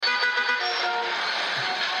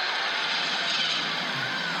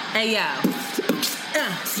Hey, yo.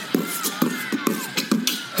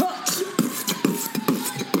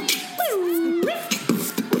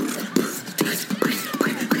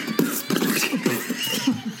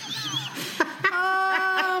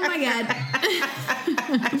 Oh, my God.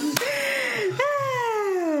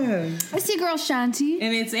 It's your girl, Shanti.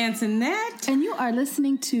 And it's Antoinette. And you are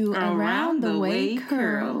listening to Around the Way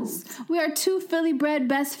Curls. We are two Philly-bred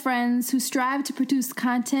best friends who strive to produce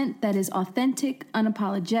content that is authentic,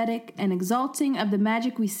 unapologetic, and exalting of the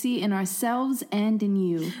magic we see in ourselves and in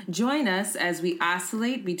you. Join us as we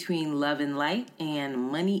oscillate between love and light and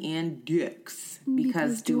money and dicks.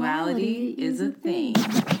 Because duality is a thing.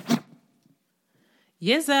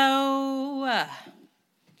 Yizzo.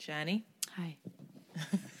 Johnny. Hi.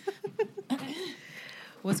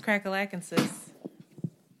 What's crack-a-lackin', sis?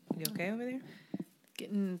 You okay over there?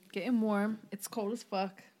 Getting warm. It's cold as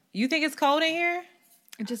fuck. You think it's cold in here?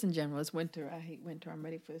 Just in general, it's winter. I hate winter. I'm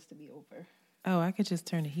ready for this to be over. Oh, I could just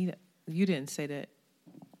turn the heat up. You didn't say that.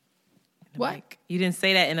 In the What? Mic. You didn't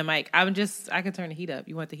say that in the mic. I could turn the heat up.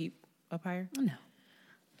 You want the heat up higher? No.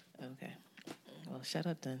 Okay. Well, shut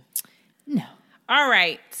up then. No. All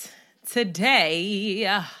right.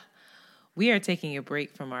 Today, we are taking a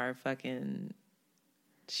break from our fucking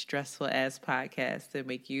stressful ass podcast to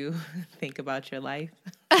make you think about your life.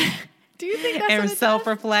 Do you think that's and what it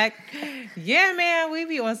self-reflect? Yeah, man, we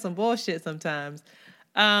be on some bullshit sometimes.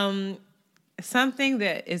 Something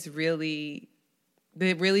that really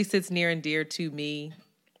sits near and dear to me,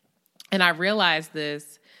 and I realized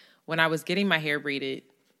this when I was getting my hair braided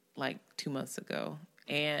like 2 months ago.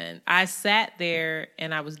 And I sat there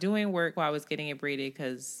and I was doing work while I was getting it braided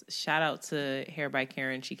because shout out to Hair by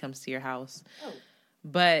Karen. She comes to your house. Oh.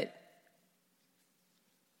 But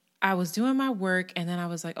I was doing my work and then I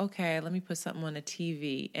was like, okay, let me put something on the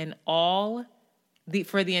TV. And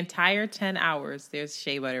for the entire 10 hours, there's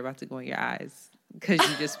shea butter about to go in your eyes because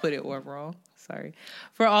you just put it on wrong. Sorry.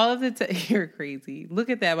 For all of you're crazy. Look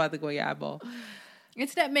at that about to go in your eyeball.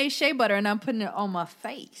 It's that made shea butter and I'm putting it on my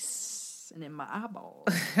face and in my eyeball.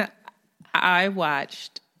 I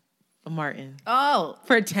watched Martin. Oh.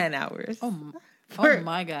 For 10 hours. Oh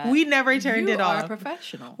my God. We never turned it off. You are a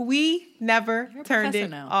professional. We never turned it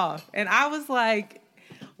now. off. And I was like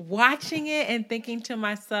watching it and thinking to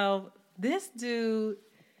myself, this dude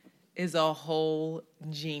is a whole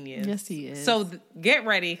genius. Yes, he is. So get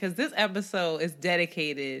ready because this episode is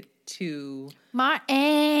dedicated to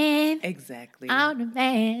Martin. Exactly. I'm the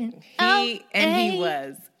man. He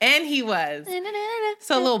was.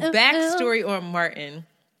 So a little backstory on Martin.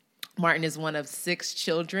 Martin is one of 6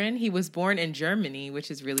 children. He was born in Germany, which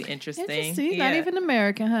is really interesting. He's not even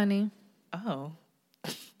American, honey. Oh,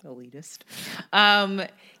 elitist.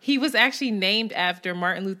 He was actually named after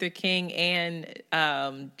Martin Luther King and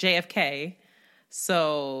JFK.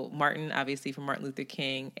 So Martin, obviously, from Martin Luther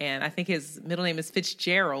King. And I think his middle name is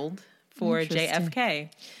Fitzgerald for JFK.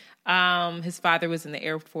 His father was in the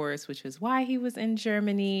Air Force, which was why he was in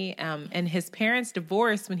Germany. And his parents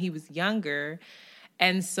divorced when he was younger.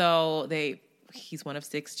 And so he's one of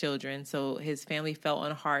 6 children. So his family fell on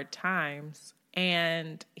hard times.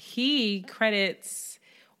 And he credits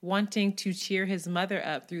wanting to cheer his mother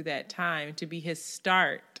up through that time to be his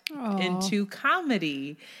start into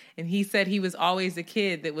comedy. And he said he was always a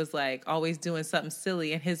kid that was like always doing something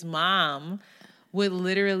silly. And his mom would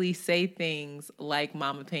literally say things like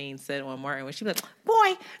Mama Payne said on Martin when she'd be like,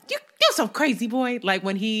 boy, you're so crazy, boy. Like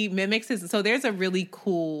when he mimics his. So there's a really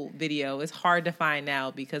cool video. It's hard to find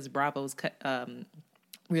now because Bravo's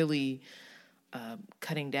really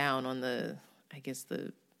cutting down on the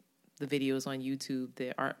videos on YouTube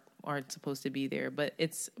that aren't supposed to be there. But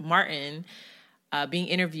it's Martin being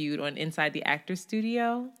interviewed on Inside the Actors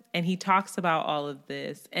Studio. And he talks about all of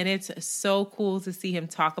this. And it's so cool to see him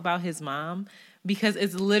talk about his mom. Because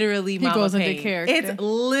it's literally Mama Payne. He goes into character. It's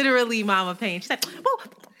literally Mama Payne. She's like, oh,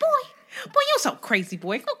 boy, you're so crazy,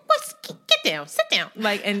 boy. Get down, sit down.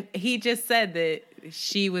 Like, and he just said that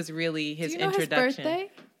she was really his introduction. His birthday?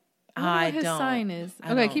 I his don't. Sign is.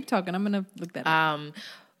 I Okay, don't. keep talking. I'm gonna look that up.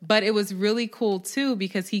 But it was really cool too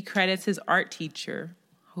because he credits his art teacher,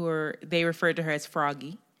 they referred to her as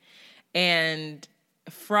Froggy, and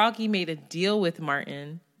Froggy made a deal with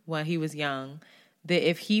Martin while he was young. That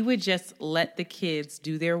if he would just let the kids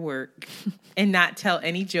do their work and not tell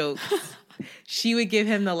any jokes, she would give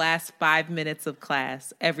him the last 5 minutes of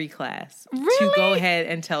class, every class, to go ahead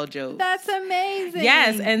and tell jokes. That's amazing.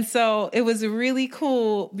 Yes, and so it was really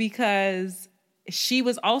cool because she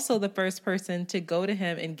was also the first person to go to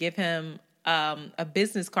him and give him a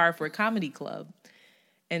business card for a comedy club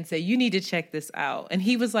and say, you need to check this out. And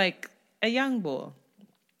he was like a young boy.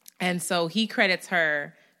 And so he credits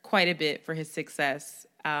her quite a bit for his success.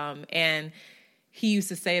 And he used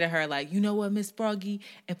to say to her, like, you know what, Miss Froggy,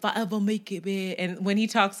 if I ever make it big. And when he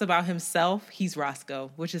talks about himself, he's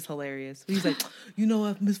Roscoe, which is hilarious. He's like, you know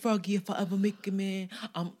what, Miss Froggy, if I ever make it, man,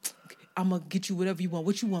 I'm going to get you whatever you want.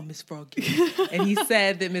 What you want, Miss Froggy? And he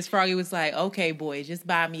said that Miss Froggy was like, okay, boy, just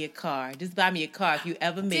buy me a car. Just buy me a car if you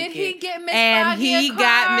ever make it. Did he get Miss Froggy and he a car?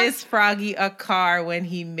 got Miss Froggy a car when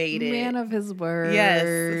he made it. Man of his word.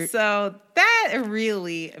 Yes. So that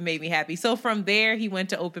really made me happy. So from there, he went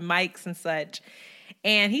to open mics and such.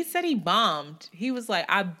 And he said he bombed. He was like,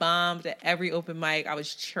 I bombed at every open mic. I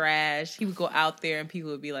was trash. He would go out there and people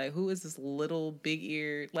would be like, who is this little big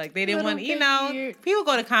eared? Like they didn't want, people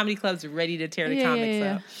go to comedy clubs ready to tear the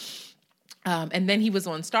comics up. And then he was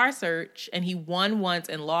on Star Search and he won once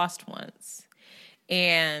and lost once.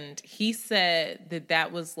 And he said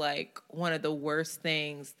that was like one of the worst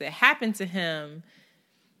things that happened to him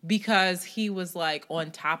because he was like on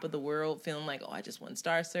top of the world feeling like, oh, I just won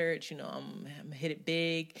Star Search, I'm hit it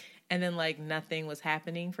big. And then like nothing was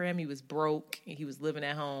happening for him. He was broke. He was living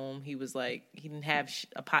at home. He was like, he didn't have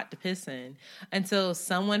a pot to piss in until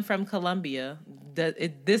someone from Columbia,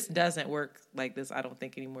 this doesn't work like this, I don't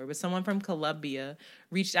think anymore, but someone from Columbia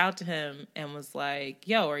reached out to him and was like,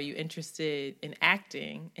 yo, are you interested in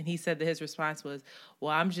acting? And he said that his response was,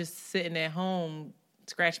 well, I'm just sitting at home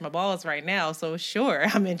scratch my balls right now, so sure,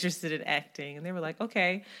 I'm interested in acting. And they were like,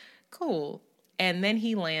 okay, cool. And then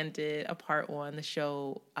he landed a part on the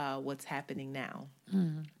show What's Happening Now,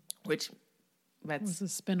 which was a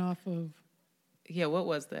spinoff of what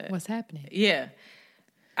was that? What's Happening? Yeah,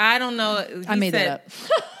 I don't know. I made that up.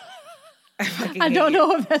 I don't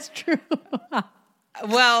know if that's true.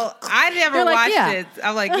 Well, I never watched it.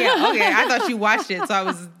 I'm like, yeah, okay. I thought you watched it, so I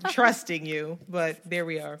was trusting you. But there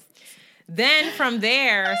we are. Then from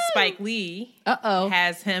there, Spike Lee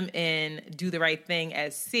has him in Do the Right Thing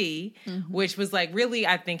as C, which was like really,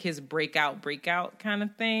 I think, his breakout kind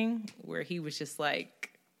of thing, where he was just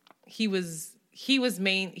like, he was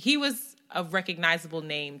a recognizable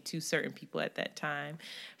name to certain people at that time.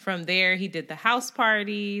 From there, he did the House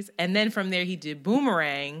Parties, and then from there, he did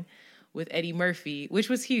Boomerang with Eddie Murphy, which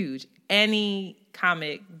was huge. Any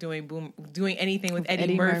comic doing anything with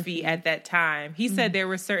Eddie Murphy at that time. He said there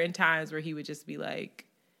were certain times where he would just be like,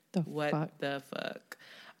 what the fuck?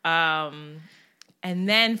 And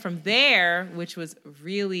then from there, which was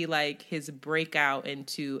really like his breakout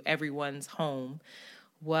into everyone's home,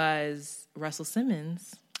 was Russell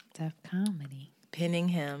Simmons. Def Comedy. Pinning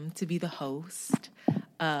him to be the host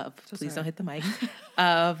of, please don't hit the mic,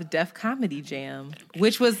 of Def Comedy Jam,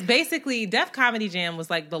 which was basically, Def Comedy Jam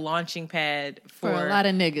was like the launching pad for a lot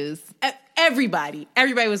of niggas. Everybody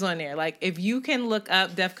was on there. Like, if you can look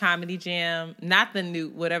up Def Comedy Jam, not the new,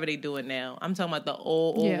 whatever they doing now. I'm talking about the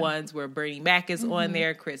old ones where Bernie Mac is on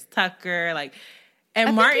there, Chris Tucker, like, and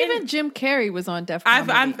I Martin. think even Jim Carrey was on Def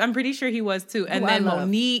Comedy. I'm pretty sure he was too. And then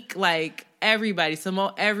Monique, like, everybody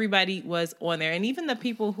was on there. And even the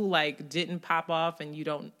people who like didn't pop off and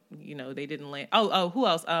they didn't land. Oh, who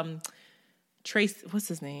else? Tracy, what's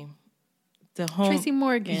his name? Tracy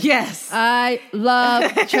Morgan. Yes. I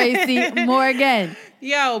love Tracy Morgan.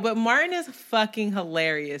 Yo, but Martin is fucking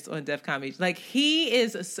hilarious on Def Comedy. Like,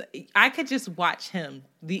 I could just watch him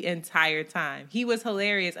the entire time. He was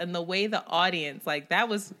hilarious. And the way the audience,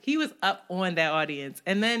 he was up on that audience.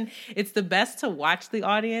 And then it's the best to watch the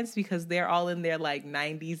audience because they're all in their like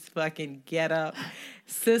 90s fucking get up.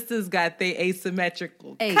 Sisters got their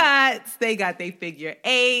asymmetrical cuts. They got their figure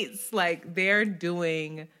eights. Like, they're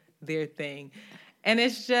doing their thing. And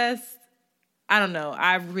it's just, I don't know.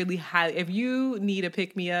 I really if you need a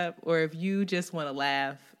pick me up or if you just want to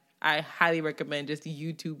laugh, I highly recommend just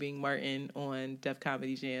YouTubing Martin on Def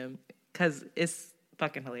Comedy Jam because it's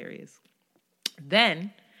fucking hilarious.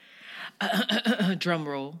 Then, drum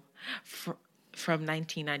roll, from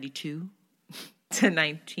 1992 to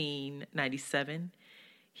 1997,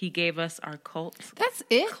 he gave us our cult. That's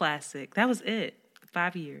it? Classic. That was it.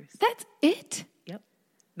 5 years. That's it? Yep.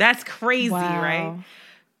 That's crazy, wow. Right?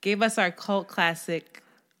 Gave us our cult classic,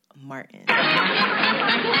 Martin.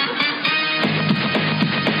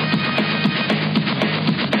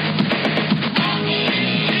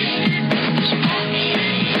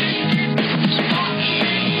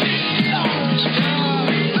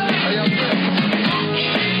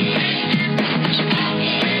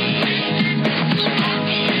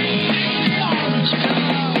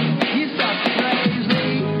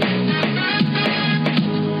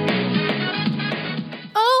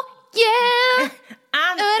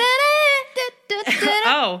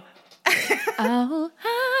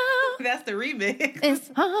 That's the remix. It's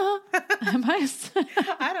I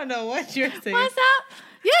don't know what you're saying. What's up?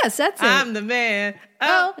 Yes, that's it. I'm the man.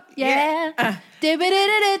 Oh, yeah. Did it.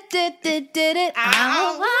 It's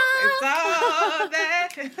all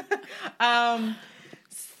that.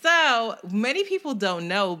 So many people don't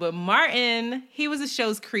know, but Martin, he was the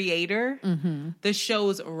show's creator, the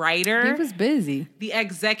show's writer. He was busy. The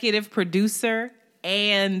executive producer,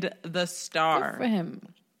 and the star.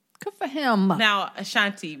 Good for him. Now,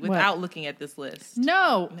 Ashanti, without looking at this list.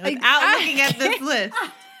 No. Without looking at this list.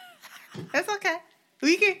 That's okay.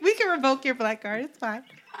 We can revoke your black card. It's fine.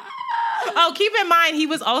 Oh, keep in mind, he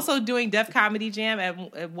was also doing Def Comedy Jam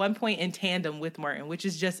at one point in tandem with Martin, which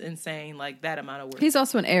is just insane, like that amount of work. He's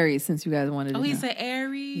also an Aries, since you guys wanted to know. Oh, he's an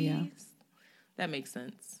Aries? Yeah. That makes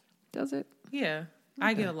sense. Does it? Yeah. Okay.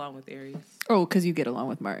 I get along with Aries. Oh, because you get along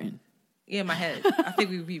with Martin. Yeah, in my head. I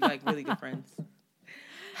think we would be like really good friends.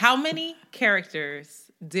 How many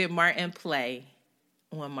characters did Martin play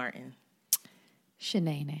on Martin?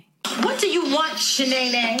 Shanae. What do you want,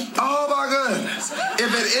 Shanae? Oh my goodness.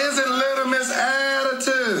 If it isn't Little Miss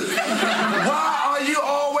Attitude, why are you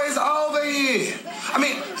always over here? I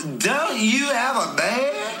mean, don't you have a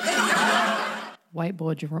bag? White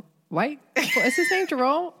boy Jerome. Is his name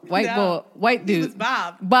Jerome? White dude. It was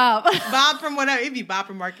Bob. Bob from whatever. It'd be Bob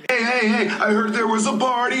from marketing. Hey, I heard there was a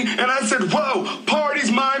party, and I said, whoa, party's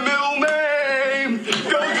my middle name.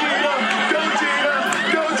 Go, Gina, go, Gina,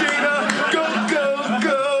 go, Gina, go, go,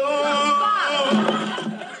 go.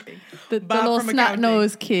 The little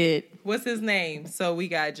snot-nosed kid. What's his name? So we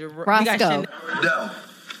got Jerome. Roscoe. No.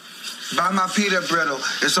 Buy my peanut brittle.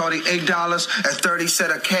 It's only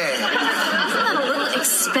 $8.30 a can. Isn't that a little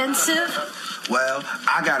expensive? Well,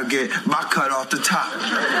 I gotta get my cut off the top.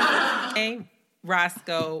 Hey,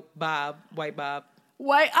 Roscoe, Bob, White Bob.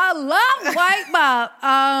 I love White Bob.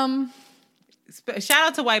 Shout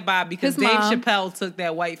out to White Bob because His Dave mom. Chappelle took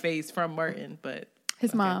that white face from Martin, but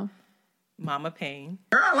His mom. Mama Payne.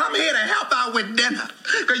 Girl, I'm here to help out with dinner.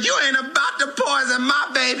 Because you ain't about to poison my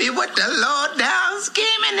baby with the low-down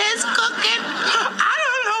scheming is cooking. I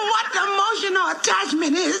don't know what the emotional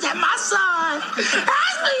attachment is that my son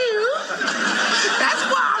has for you. That's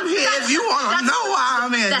why I'm here. If you want to know why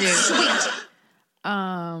I'm here. That's sweet.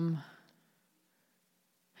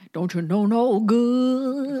 Don't you know no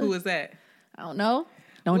good? Who was that? I don't know.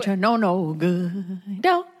 Don't you know no good?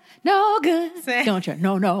 No good. Say. Don't you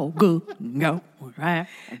know no good? No.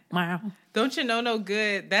 Wow. Don't you know no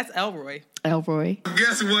good? That's Elroy. Elroy.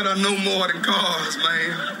 Guess what I know more than cars,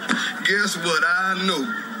 man? Guess what I know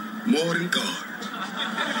more than cars?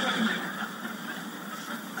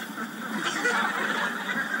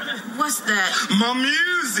 What's that? My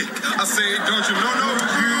music. I say, don't you know no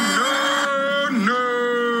good?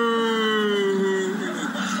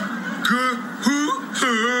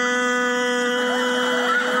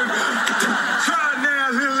 Try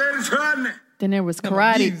now, little lady, try now. Then there was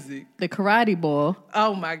karate. Music. The karate ball.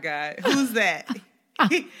 Oh my God. Who's that?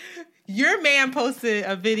 Your man posted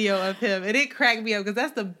a video of him and it cracked me up because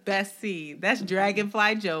that's the best scene. That's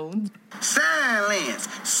Dragonfly Jones. Silence.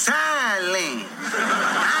 I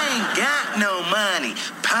ain't got no money,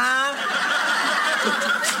 Pop.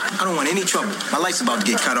 I don't want any trouble. My light's about to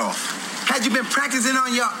get cut off. Had you been practicing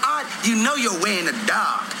on your art, you know your way in the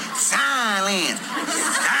dark. Silence.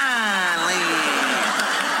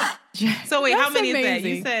 So wait, how That's many is that?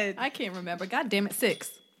 amazing. You said I can't remember. God damn it, 6.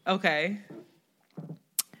 okay.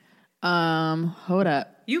 Hold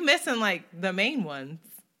up. You missing like the main ones.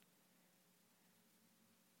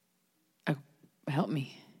 Oh, help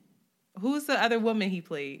me. Who's the other woman he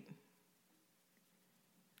played?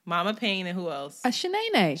 Mama Payne and who else?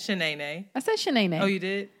 Shanae. Shanae. I said Shanae. Oh, you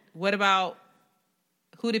did? What about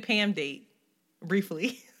who did Pam date?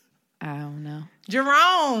 Briefly. I don't know.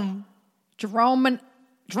 Jerome Jerome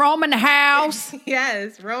in the house.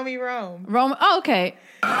 Yes, Romy Rome. Rome. Oh, okay.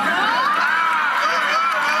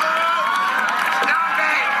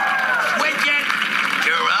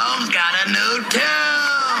 Jerome's got a new tune.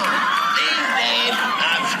 These days,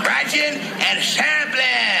 I'm scratching and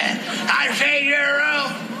sampling. I say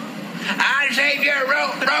Jerome, digga,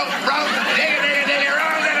 Jerome's in the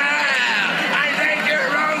house. I say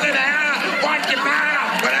Jerome's in the house. Watch your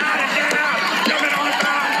mouth, without a doubt. Jumping on the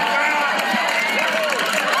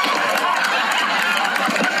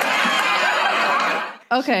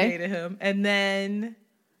Okay. Hated him. And then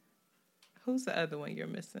who's the other one you're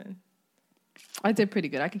missing? I did pretty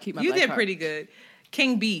good. I can keep my You black did card. pretty good.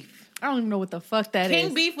 King Beef. I don't even know what the fuck that is.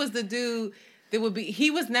 King Beef was the dude that would be,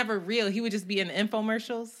 he was never real. He would just be in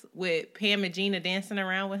infomercials with Pam and Gina dancing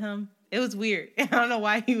around with him. It was weird. I don't know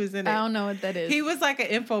why he was in it. I don't know what that is. He was like an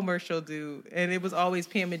infomercial dude, and it was always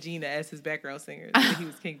Pam and Gina as his background singers. He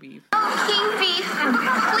was King Beef. Oh, King Beef,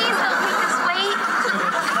 please don't make us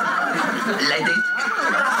wait. Ladies,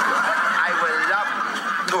 I would love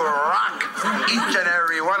to rock each and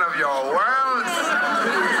every one of your worlds.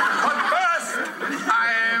 But first,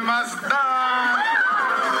 I must die.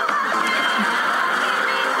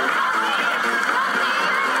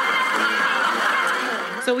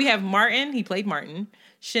 So we have Martin, he played Martin,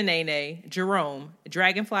 Shanae, Jerome,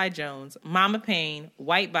 Dragonfly Jones, Mama Payne,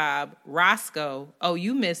 White Bob, Roscoe. Oh,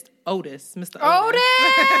 you missed Otis, Mr. Otis.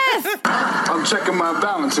 I'm checking my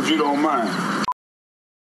balance if you don't mind.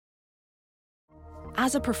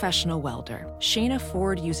 As a professional welder, Shayna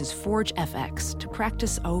Ford uses Forge FX to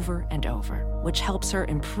practice over and over, which helps her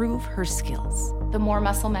improve her skills. The more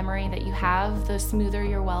muscle memory that you have, the smoother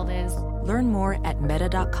your weld is. Learn more at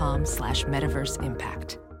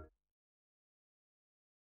meta.com/metaverseimpact.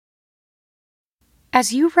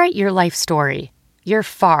 As you write your life story, you're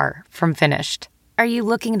far from finished. Are you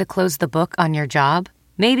looking to close the book on your job?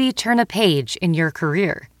 Maybe turn a page in your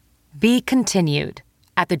career? Be continued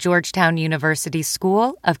at the Georgetown University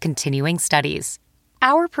School of Continuing Studies.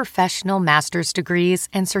 Our professional master's degrees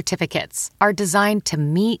and certificates are designed to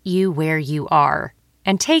meet you where you are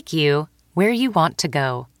and take you where you want to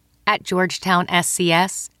go. At Georgetown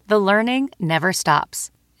SCS, the learning never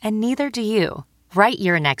stops, and neither do you. Write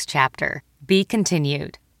your next chapter. Be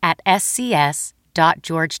continued at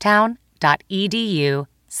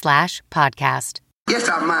scs.georgetown.edu/podcast. Yes,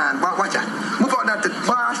 I mind. Watch out. Move on that.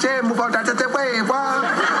 I said move on that way.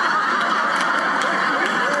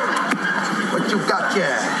 What you got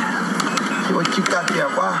there? What you got there,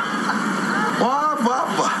 boy?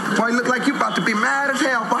 Boy, you look like you about to be mad as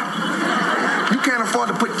hell, boy. You can't afford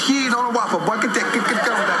to put cheese on a waffle, boy. Get going with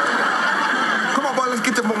that. Come on, boy, let's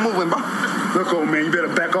get this moving, boy. Look, old man, you better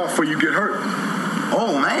back off before you get hurt.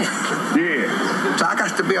 Oh, man. Yeah. So I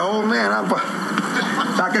got to be an old man, huh, boy?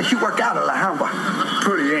 So I guess you work out a lot, huh, boy?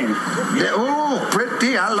 Pretty, ain't it? Yeah, oh,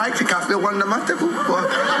 pretty. I like it. I feel one of them myself, boy.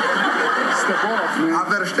 Step off, man. I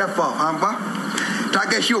better step off, huh, boy? So I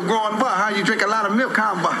guess you a growing boy, huh? You drink a lot of milk,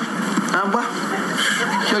 huh, boy? Huh, boy?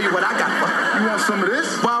 Show you what I got, boy. You want some of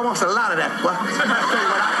this? Boy, I want a lot of that, boy. Show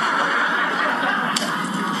you what I got.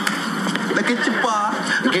 Look at you, boy.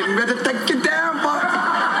 Getting ready to take you down, boy.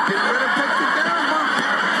 Getting ready to take you down, boy.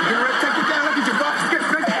 Getting ready to take you down. Look at you, boy.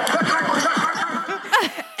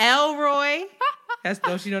 Elroy. That's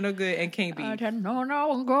Don't You Know No Good and King B. No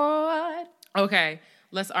good. Okay,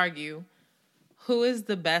 let's argue. Who is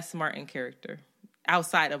the best Martin character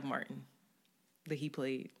outside of Martin that he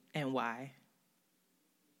played, and why?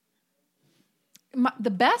 The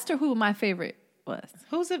best, or who my favorite was?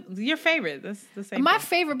 Who's your favorite? That's the same. My thing.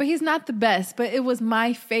 favorite, but he's not the best. But it was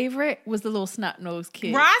my favorite was the little snot-nosed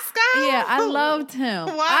kid. Roscoe? Yeah, I loved him.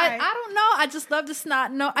 Why? I don't know. I just loved the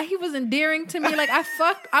snot-nose. He was endearing to me. Like,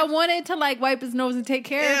 I wanted to, like, wipe his nose and take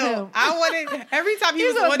care of him. I wanted, every time he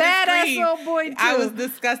was a on the badass screen, little boy, too. I was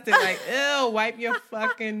disgusted. Like, ew, wipe your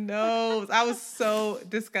fucking nose. I was so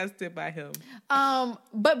disgusted by him.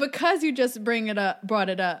 But because you just brought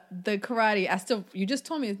it up, the karate, you just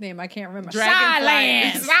told me his name. I can't remember.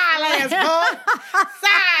 Silence, boy.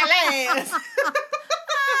 Silence.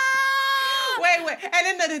 Wait.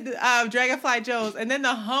 And then the Dragonfly Jones, and then the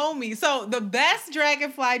homie. So the best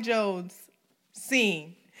Dragonfly Jones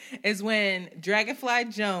scene is when Dragonfly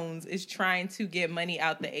Jones is trying to get money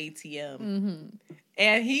out the ATM. Mm-hmm.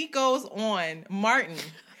 And he goes on, Martin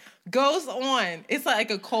goes on, it's like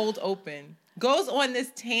a cold open, goes on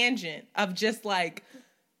this tangent of just like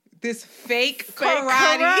this fake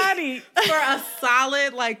karate for a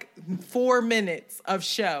solid like 4 minutes of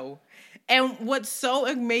show. And what's so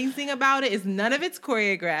amazing about it is none of it's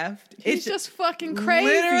choreographed. It's just fucking crazy.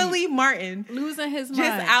 Literally Martin losing his mind.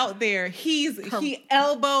 Just out there. He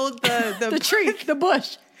elbowed the tree, the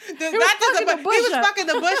bush. He was fucking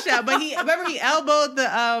the bush up, but he elbowed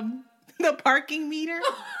the parking meter.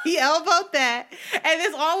 He elbowed that. And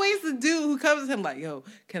there's always the dude who comes to him like, yo,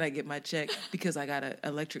 can I get my check? Because I got an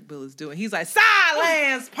electric bill is due. And he's like,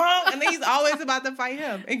 silence, punk. And then he's always about to fight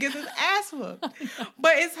him and gets his ass whooped.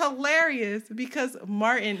 But it's hilarious because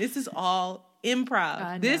Martin, this is all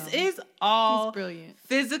improv. This is all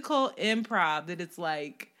physical improv that it's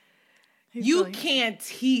like, you can't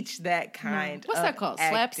teach that kind of What's that called?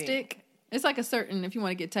 acting. Slapstick? It's like a certain, if you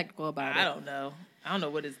want to get technical about it. I don't know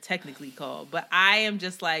what it's technically called, but I am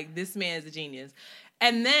just like, this man is a genius.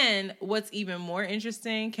 And then what's even more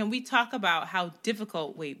interesting, can we talk about how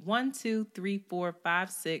difficult, 1, 2, 3, 4,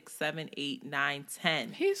 5, 6, 7, 8, 9,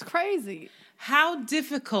 10. He's crazy. How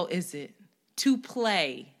difficult is it to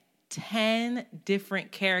play 10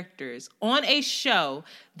 different characters on a show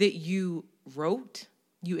that you wrote,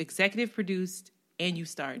 you executive produced, and you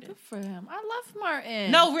starred in. Good for him. I love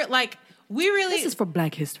Martin. No, like we really. This is for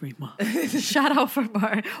Black History Month. Shout out for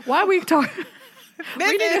Martin. Why are we talking?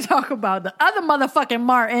 We need to talk about the other motherfucking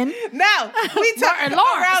Martin. No, we talking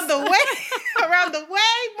around the way. Around the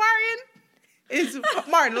way, Martin is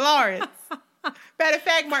Martin Lawrence. Matter of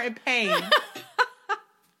fact, Martin Payne.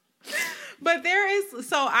 But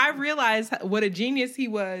so I realized what a genius he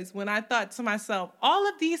was when I thought to myself, all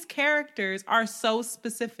of these characters are so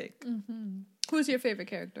specific. Mm-hmm. Who's your favorite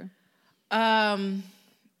character? My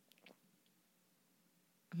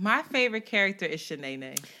favorite character is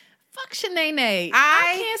Shanae. Fuck Shanae.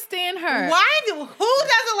 I can't stand her. Why? Who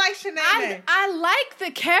doesn't like Shanae? I like the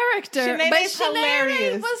character, but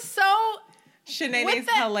Shanae was so... Shanae's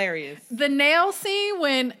hilarious. The nail scene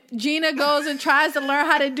when Gina goes and tries to learn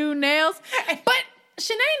how to do nails. But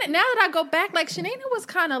Shanae, now that I go back, like Shanae was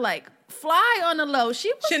kind of like fly on the low.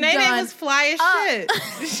 She was Shanae was fly as shit.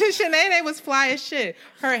 Shanae was fly as shit.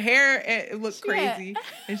 Her hair, it looked crazy.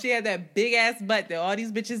 And she had that big ass butt that all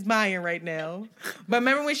these bitches buying right now. But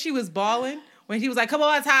remember when she was balling? When he was like, come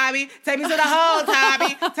on, Tommy, take me to the hole,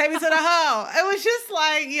 Tommy, take me to the hole. It was just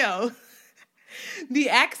like, yo. The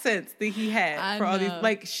accents that he had for all these,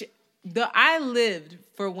 like, I lived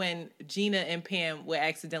for when Gina and Pam would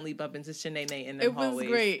accidentally bump into Shanae in the hallways. It was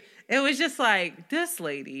great. It was just like, this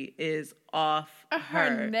lady is off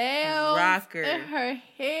her nails, rocker, and her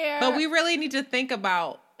hair. But we really need to think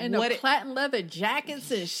about and the platinum leather jackets.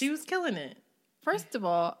 And she was killing it. First of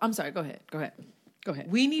all, I'm sorry. Go ahead.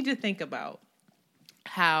 We need to think about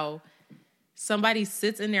how somebody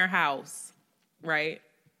sits in their house, right?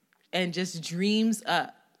 And just dreams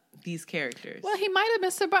up these characters. Well, he might have been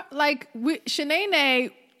surprised. Like,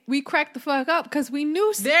 Shanae, we cracked the fuck up because we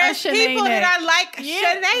knew there's people that are like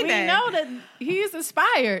Shanae. We know that he's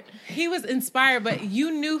inspired. He was inspired, but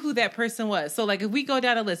you knew who that person was. So, like, if we go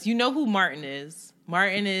down a list, you know who Martin is.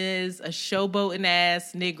 Martin is a showboating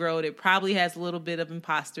ass Negro that probably has a little bit of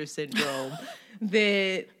imposter syndrome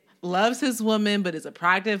that loves his woman, but is a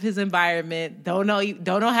product of his environment. Don't know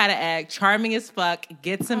how to act. Charming as fuck.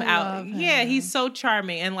 Gets him out. Yeah, he's so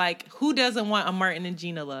charming. And like, who doesn't want a Martin and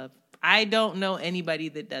Gina love? I don't know anybody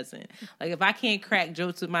that doesn't. Like, if I can't crack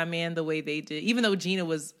jokes with my man the way they did, even though Gina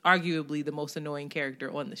was arguably the most annoying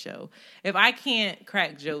character on the show, if I can't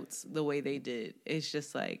crack jokes the way they did, it's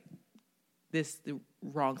just like the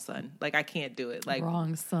wrong son. Like, I can't do it. Like,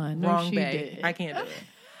 wrong son. Wrong bag. I can't do it.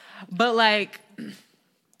 But like,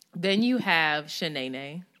 then you have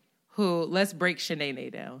Shanae, who, let's break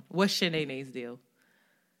Shanae down. What's Shanae's deal?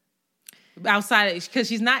 Outside, because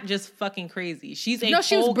she's not just fucking crazy. She's a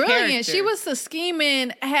she was brilliant. Character. She was a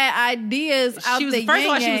scheming, had ideas out the first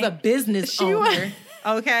of all, she was a business owner.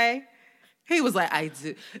 Okay? He was like, I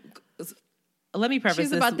do. Let me preface this.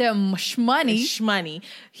 She's about their shmoney.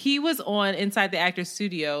 He was on Inside the Actors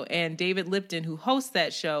Studio, and David Lipton, who hosts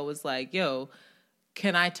that show, was like, yo,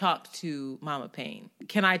 can I talk to Mama Payne?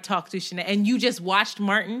 Can I talk to Shanae? And you just watched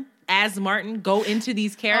Martin go into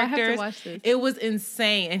these characters. I have to watch this. It was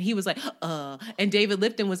insane. And he was like, and David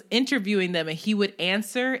Lipton was interviewing them, and he would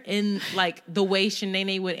answer in like the way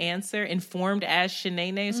Shanae would answer, informed as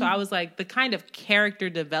Shanae. So I was like, the kind of character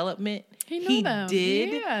development he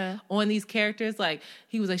did on these characters. Like,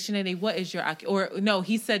 he was like, Shanae, what is your or no,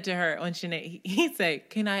 he said to her on Shanae, he said,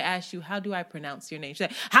 can I ask you, how do I pronounce your name? She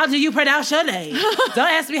said, how do you pronounce your name? Don't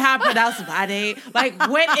ask me how I pronounce my name. Like,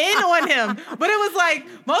 went in on him. But it was like,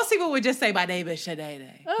 most people would just say, my name is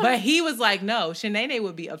Shanae. But he was like, no, Shanae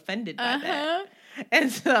would be offended by that. And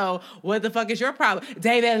so, what the fuck is your problem?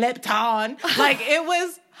 David Lipton. Like, it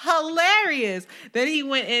was hilarious. Then he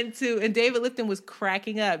went into, and David Lipton was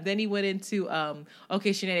cracking up. Then he went into,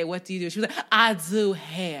 okay, Shanae, what do you do? She was like, I do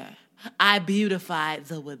hair. I beautify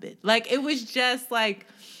the women. Like, it was just like,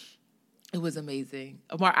 it was amazing.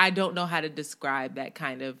 I don't know how to describe that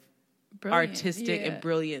kind of artistic and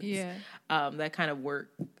brilliance. Yeah. That kind of work.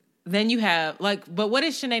 Then you have, like, but what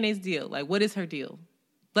is Shanae's deal? Like, what is her deal?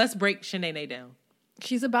 Let's break Shanae down.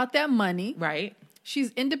 She's about that money. Right. She's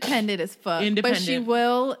independent as fuck. But she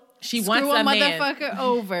will screw wants a motherfucker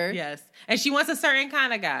over. Yes. And she wants a certain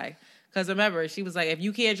kind of guy. Because remember, she was like, if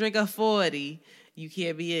you can't drink a 40, you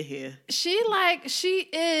can't be in here. She's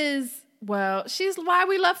why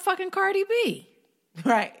we love fucking Cardi B.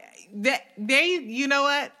 Right. You know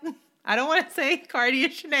what? I don't want to say Cardi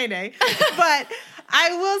and Shanae, but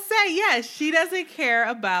I will say, yes, she doesn't care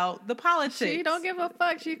about the politics. She don't give a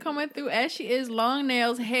fuck. She coming through as she is, long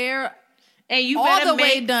nails, hair, and you all the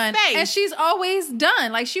way done. Face. And she's always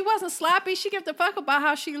done. Like, she wasn't sloppy. She gives a fuck about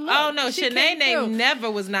how she looked. Oh, no, Shanae never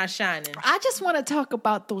was not shining. I just want to talk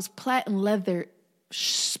about those platinum leather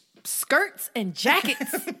skirts and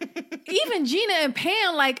jackets. Even Gina and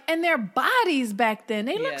Pam, like, and their bodies back then,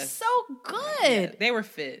 they looked so good. Yeah, they were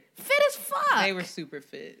fit. Fit as fuck. They were super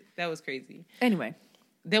fit. That was crazy. Anyway.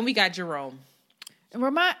 Then we got Jerome.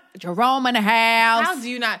 Jerome in the house. How do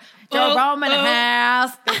you not? Jerome in the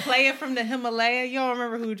house. The player from the Himalaya. You don't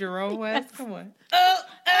remember who Jerome was? Come on.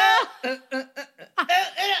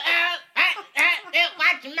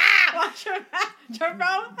 Watch your mouth.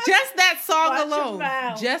 Jerome. Just that song Watch alone. your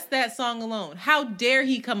mouth. Just that song alone. How dare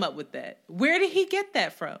he come up with that? Where did he get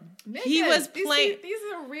that from? Niggas, He was playing. These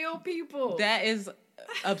are real people. That is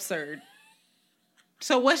absurd.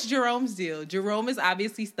 So what's Jerome's deal? Jerome is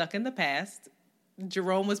obviously stuck in the past.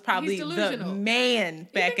 Jerome was probably the man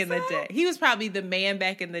back in the day. He was probably the man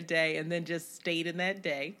back in the day and then just stayed in that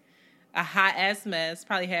day. A hot ass mess.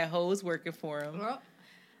 Probably had hoes working for him. Well,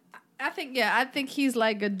 I think he's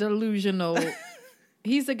like a delusional.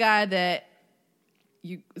 He's a guy that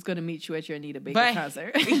is going to meet you at your Anita Baker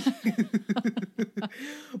concert.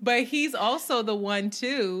 But he's also the one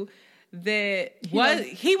too that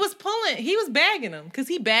he was bagging him because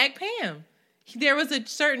he bagged Pam. There was a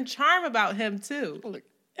certain charm about him too.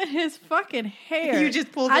 His fucking hair. You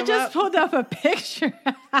just pulled him up? I just pulled up a picture.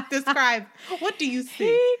 Describe. What do you see?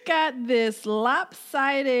 He got this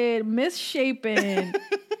lopsided, misshapen,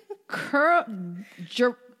 curl.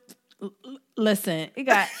 Listen, he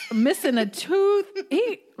got missing a tooth.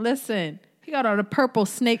 He got on a purple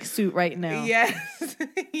snake suit right now. Yes.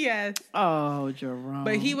 Yes. Oh, Jerome.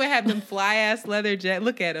 But he would have them fly ass leather jacket.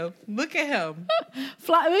 Look at him.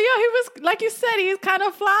 Fly. Yo, he was, like you said, he's kind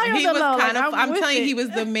of fly on the low. I'm telling you, he was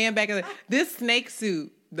the man back in the this snake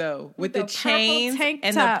suit though, with the chains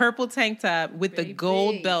and the purple tank top with the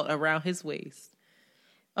gold belt around his waist.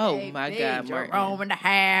 Oh my God, Martin. Jerome in the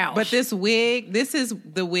house. But this is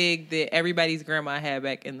the wig that everybody's grandma had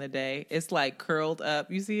back in the day. It's like curled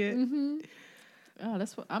up. You see it? Mm-hmm. Oh,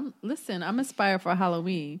 that's what I'm inspired for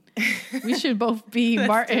Halloween. We should both be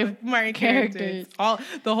Martin characters.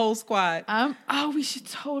 The whole squad. We should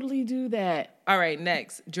totally do that. All right,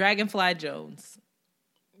 next. Dragonfly Jones.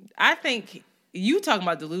 I think you talking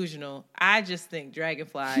about delusional. I just think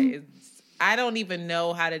Dragonfly is, I don't even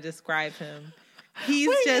know how to describe him. He's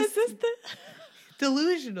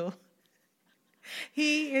delusional.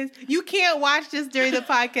 He is. You can't watch this during the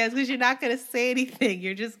podcast because you're not going to say anything.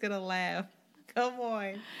 You're just going to laugh. Come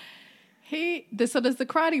on. So there's the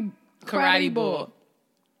karate bull.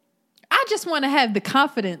 I just want to have the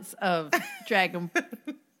confidence of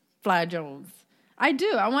Dragonfly Jones. I do.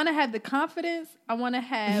 I want to have the confidence. I want to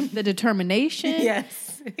have the determination.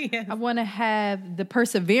 Yes. I want to have the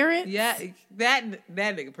perseverance. Yeah, that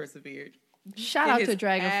nigga persevered. Shout out to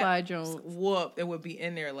Dragonfly Jones. Whoop, it would be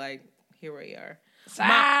in there like, here we are.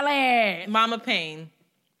 Silent. Mama Payne.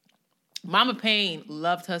 Mama Payne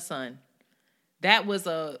loved her son. That was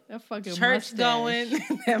a church going,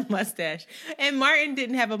 that mustache. And Martin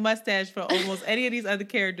didn't have a mustache for almost any of these other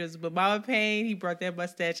characters, but Mama Payne, he brought that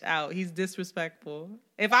mustache out. He's disrespectful.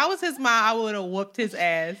 If I was his mom, I would have whooped his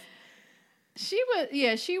ass. She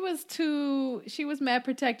was mad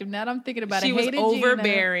protective. Now that I'm thinking about it, she was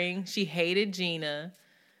overbearing. Gina. She hated Gina.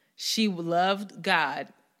 She loved God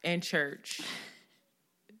and church.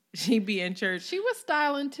 She'd be in church. She was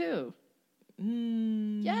styling too.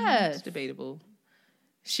 Yes. It's debatable.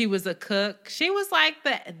 She was a cook. She was like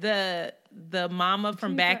the mama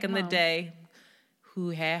from back in the day who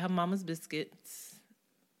had her mama's biscuits.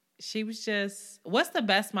 She was just, what's the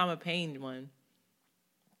best Mama Payne one?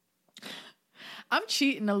 I'm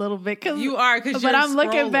cheating a little bit because you are, but I'm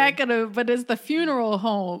looking back at it. But it's the funeral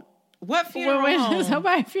home. What funeral home?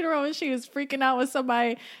 Somebody's funeral when she was freaking out when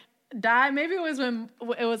somebody died. Maybe it was when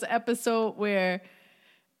it was an episode where.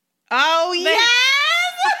 Oh yes!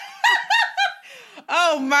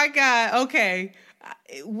 Oh my God! Okay,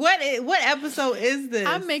 what episode is this?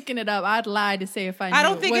 I'm making it up. I'd lie to say if I knew. I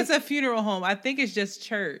don't think it's a funeral home. I think it's just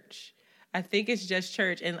church. And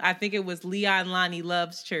I think it was Leon Lonnie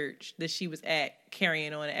Love's church that she was at,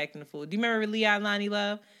 carrying on and acting a fool. Do you remember Leon Lonnie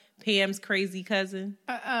Love? Pam's crazy cousin?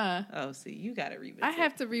 Oh, see, you got to revisit. I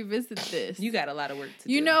have to revisit this. You got a lot of work to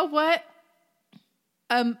do. You know what?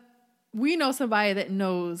 We know somebody that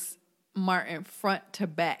knows Martin front to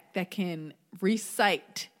back that can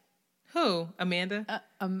recite. Who? Amanda?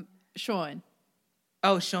 Sean.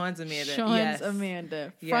 Oh, Sean's Amanda. Yes.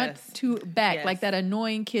 Amanda. Front to back. Yes. Like that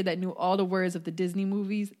annoying kid that knew all the words of the Disney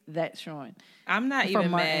movies. That's Sean. I'm not even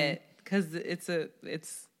mad because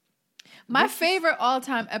it's my favorite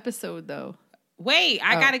all-time episode, though. Wait,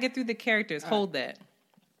 I got to get through the characters. Hold that.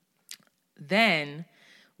 Then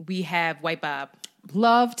we have White Bob.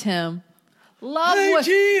 Loved him.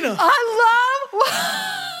 Gina. I love...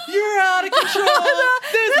 You're out of control.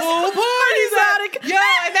 This whole party's out of control. Yo,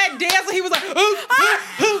 and that dance, he was like,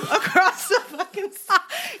 across the fucking floor.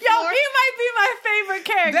 Yo, he might be my favorite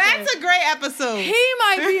character. That's a great episode. He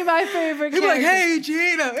might be my favorite He'd character. be like, hey,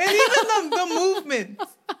 Gina. And even the movements.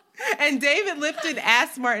 And David Lipton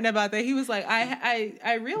asked Martin about that. He was like,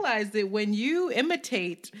 I realized that when you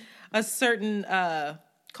imitate a certain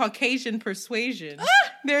Caucasian persuasion,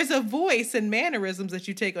 there's a voice and mannerisms that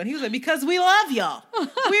you take on. He was like, because we love y'all.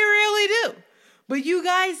 We really do. But you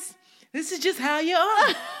guys, this is just how you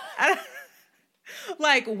are.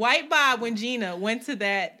 Like White Bob when Gina went to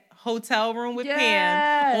that hotel room with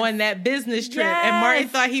Pam on that business trip and Martin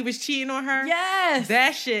thought he was cheating on her. Yes.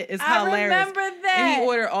 That shit is hilarious. I remember that. And he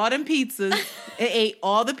ordered all them pizzas and ate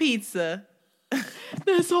all the pizza.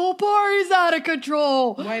 This whole party's out of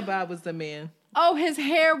control. White Bob was the man. Oh, his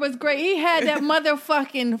hair was great. He had that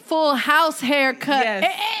motherfucking Full House haircut.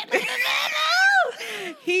 Yes.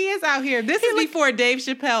 He is out here. This is before Dave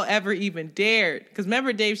Chappelle ever even dared. Because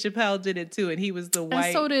remember, Dave Chappelle did it too, and he was the white.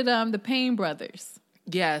 And so did the Payne brothers.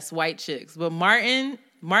 Yes, white chicks. But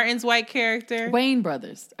Martin's white character. Wayne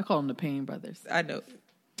brothers. I call them the Payne brothers. I know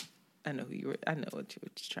who you were. I know what you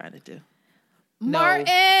were trying to do.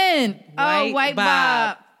 Martin. No. White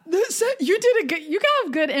Bob. You did a good. You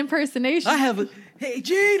got good impersonation. I have a. Hey,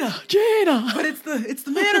 Gina. But it's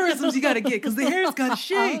the mannerisms you got to get because the hair's got to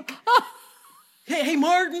shake. Hey,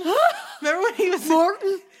 Martin. Remember when he was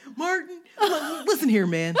Martin? Listen here,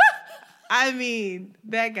 man. I mean,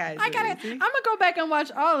 that guy's I'm gonna go back and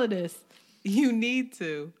watch all of this. You need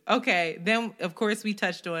to. Okay, then of course we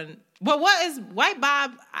touched on. But what is White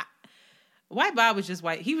Bob? White Bob was just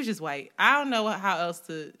white. He was just white. I don't know how else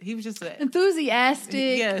to. He was just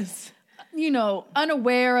enthusiastic. Yes.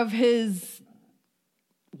 Unaware of his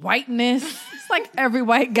whiteness. It's like every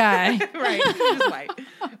white guy. Right. He was just white.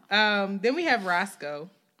 Then we have Roscoe,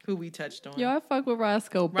 who we touched on. Yo, I fuck with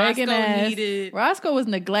Roscoe. Begging ass. Roscoe was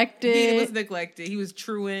neglected. He was neglected. He was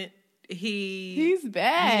truant. He's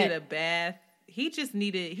bad. He needed a bath. He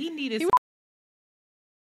needed.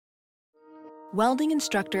 Welding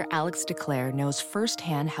instructor Alex DeClaire knows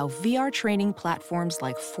firsthand how VR training platforms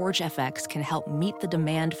like ForgeFX can help meet the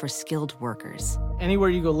demand for skilled workers. Anywhere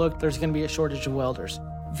you go look, there's going to be a shortage of welders.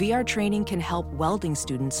 VR training can help welding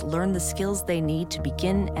students learn the skills they need to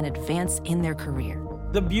begin and advance in their career.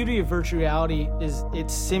 The beauty of virtual reality is it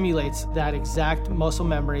simulates that exact muscle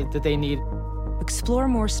memory that they need. Explore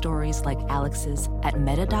more stories like Alex's at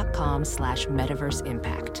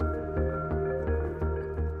meta.com/metaverseimpact.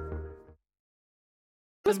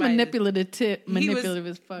 It was manipulative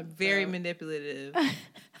as fuck. Very manipulative.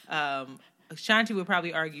 Shanti would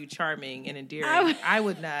probably argue charming and endearing. I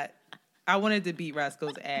would not. I wanted to beat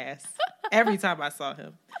Roscoe's ass every time I saw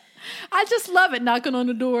him. I just love it, knocking on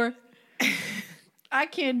the door. I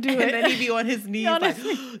can't do it. And then he'd be on his knees like,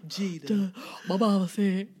 Gina. My mama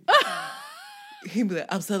said. He'd be like,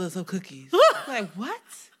 I'm selling some cookies. Like, what?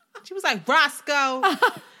 She was like, Roscoe.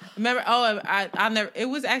 Remember, I never, it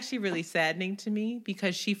was actually really saddening to me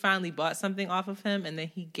because she finally bought something off of him and then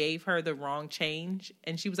he gave her the wrong change.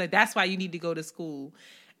 And she was like, that's why you need to go to school.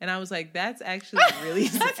 And I was like, that's actually really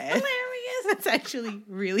sad. That's hilarious. That's actually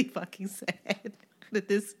really fucking sad that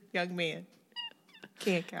this young man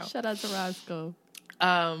can't count. Shout out to Roscoe.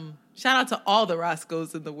 Shout out to all the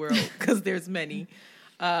Roscoes in the world because there's many.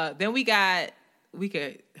 Then we could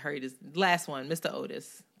hurry this last one, Mr.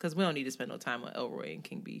 Otis, because we don't need to spend no time on Elroy and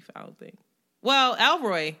King Beef, I don't think. Well,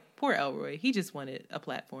 poor Elroy, he just wanted a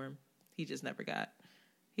platform. He just never got.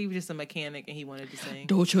 He was just a mechanic and he wanted to sing.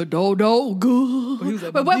 Don't you know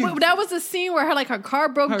good? But that was the scene where her car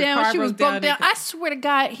broke down. She was broke down. I swear to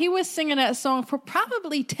God, he was singing that song for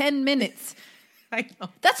probably 10 minutes. I know.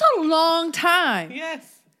 That's a long time.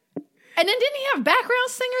 Yes. And then didn't he have background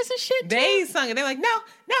singers and shit too? They sung it. They're like, no,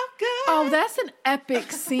 good. Oh, that's an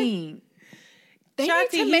epic scene. They need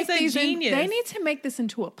to make this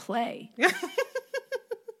into a play.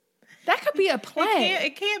 That could be a play.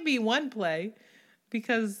 It can't be one play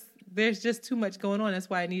because there's just too much going on. That's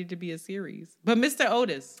why it needed to be a series. But Mr.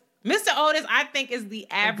 Otis, I think is the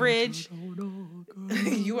average.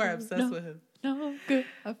 You are obsessed with him. No, good.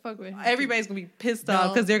 I fuck with him. Everybody's gonna be pissed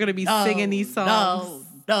off because they're gonna be singing these songs.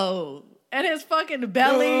 No. And his fucking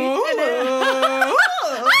belly. That's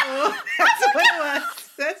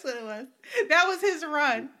what it was. That was his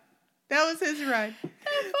run. His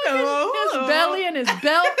belly and his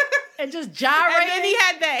belt and just gyrating. And then he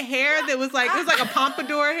had that hair that was like, it was like a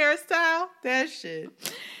pompadour hairstyle. That shit.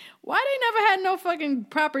 Why they never had no fucking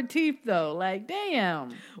proper teeth though? Like,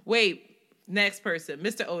 damn. Wait, next person,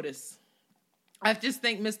 Mr. Otis. I just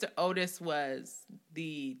think Mr. Otis was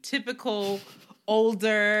the typical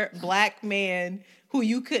older black man who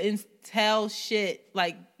you couldn't tell shit.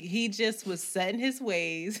 Like, he just was set in his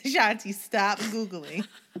ways. Shanti, stop Googling.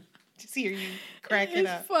 Just hear you cracking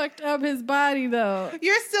up. Fucked up his body, though.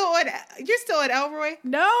 You're still at Elroy?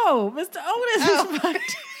 No, Mr. Otis is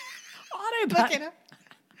fucked. Look at him.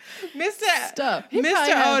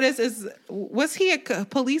 Mr. Otis was he a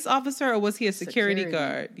police officer or was he a security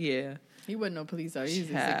guard? Yeah. He wasn't no police officer. He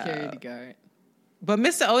was a security guard. But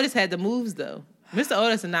Mr. Otis had the moves though. Mr.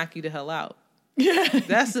 Otis will knock you the hell out.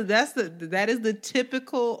 That is the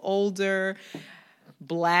typical older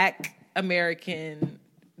black American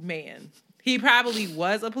man. He probably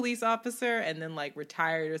was a police officer and then like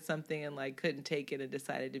retired or something and like couldn't take it and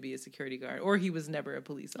decided to be a security guard, or he was never a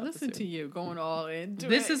police officer. Listen to you going all into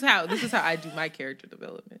this is how I do my character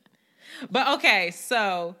development. But okay,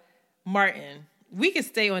 so Martin, we can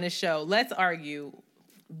stay on this show. Let's argue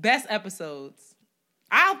best episodes.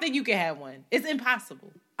 I don't think you can have one. It's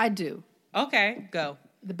impossible. I do. Okay, go.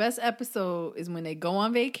 The best episode is when they go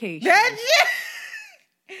on vacation.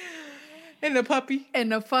 And the puppy.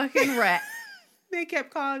 And the fucking rat. They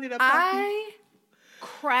kept calling it a puppy. I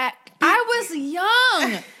cracked. I was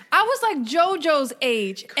young. I was like JoJo's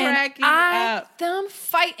age. Cracking up. Them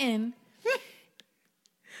fighting.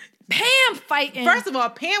 Pam fighting. First of all,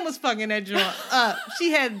 Pam was fucking that joint up.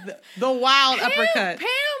 She had the wild uppercut.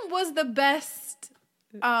 Pam was the best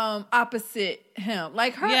opposite him.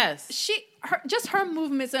 Like her. Yes. Just her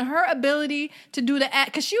movements and her ability to do the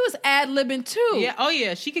because she was ad-libbing too. Yeah. Oh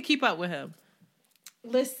yeah. She could keep up with him.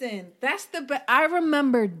 Listen, that's I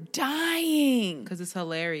remember dying because it's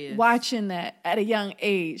hilarious watching that at a young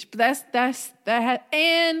age. But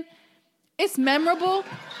and it's memorable.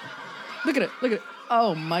 Look at it.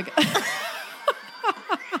 Oh my god. Look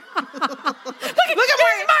at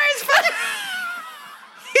Martin's face.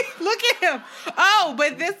 Look at him. Oh,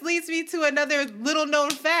 but this leads me to another little known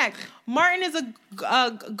fact. Martin is a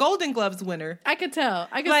Golden Gloves winner. I could tell.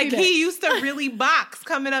 I could like see that. He used to really box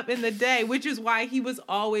coming up in the day, which is why he was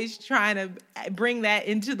always trying to bring that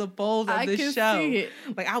into the fold of the show. See it.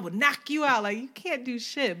 Like, I would knock you out. Like, you can't do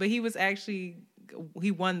shit. But he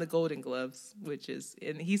won the Golden Gloves,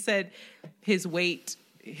 and he said his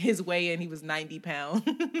weigh-in, he was 90 pounds.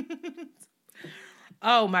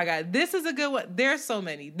 Oh my God. This is a good one. There's so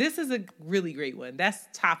many. This is a really great one. That's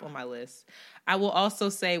top on my list. I will also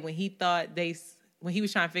say when he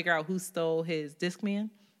was trying to figure out who stole his Discman,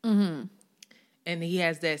 and he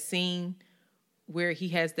has that scene where he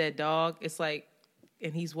has that dog. It's like,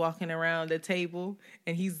 and he's walking around the table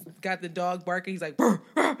and he's got the dog barking. He's like, burr,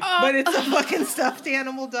 burr, but it's a fucking stuffed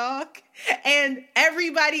animal dog. And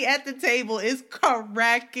everybody at the table is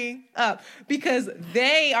cracking up because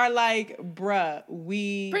they are like, bruh,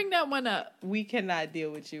 bring that one up. We cannot deal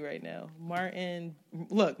with you right now. Martin,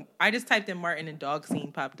 look, I just typed in Martin and dog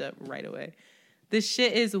scene popped up right away. This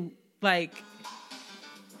shit is like...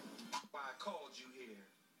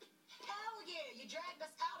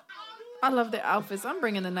 I love their outfits. I'm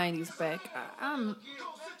bringing the 90s back.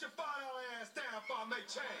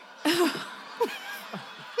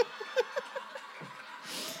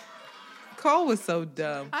 Cole was so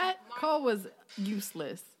dumb. Cole was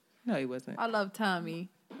useless. No, he wasn't. I love Tommy.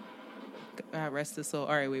 God rest his soul.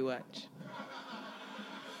 All right, we watch.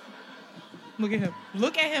 Look at him.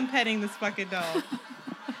 Look at him petting this fucking dog.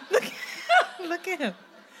 Look at him.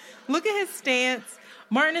 Look at his stance.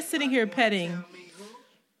 Martin is sitting here petting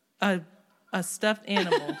a stuffed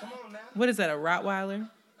animal. What is that, a Rottweiler?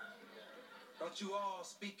 Don't you all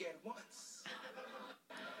speak at once?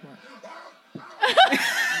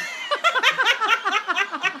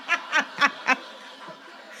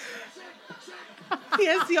 He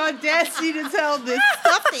has the audacity to tell this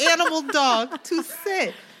stuffed animal dog to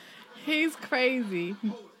sit. He's crazy.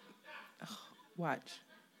 Watch.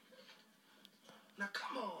 Now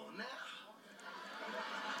come on now.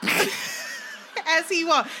 As he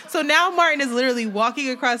walks. So now Martin is literally walking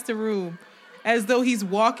across the room as though he's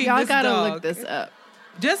walking Y'all this dog. Y'all gotta look this up.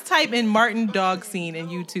 Just type in Martin dog scene in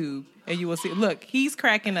YouTube and you will see. Look, he's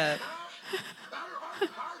cracking up.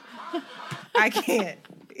 I can't.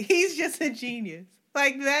 He's just a genius.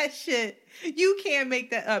 Like that shit. You can't make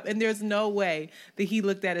that up. And there's no way that he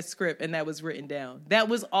looked at a script and that was written down. That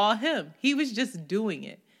was all him. He was just doing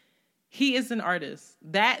it. He is an artist.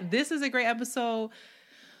 This is a great episode.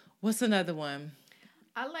 What's another one?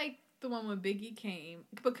 I like the one when Biggie came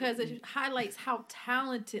because it highlights how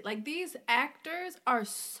talented, like these actors are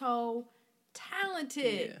so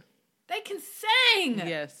talented. Yeah. They can sing.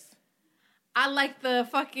 Yes. I like the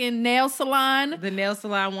fucking nail salon. The nail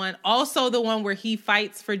salon one. Also the one where he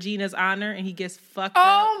fights for Gina's honor and he gets fucked up.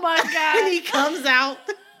 Oh my God. And he comes out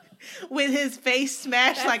with his face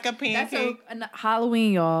smashed like a pancake. That's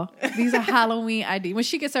Halloween, y'all. These are Halloween ideas. When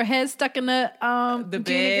she gets her head stuck in the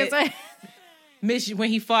bed. When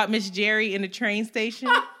he fought Miss Jerry in the train station.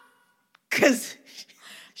 Because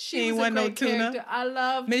she ain't want no tuna. Character. I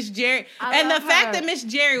love Miss Jerry. And the fact that Miss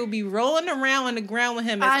Jerry would be rolling around on the ground with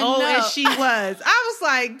him as old as she was. I was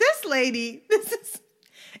like, this lady, this is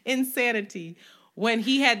insanity. When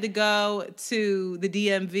he had to go to the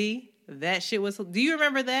DMV, that shit was... Do you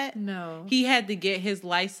remember that? No. He had to get his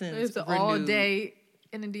license renewed. It was all day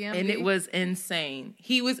in the DMV. And it was insane.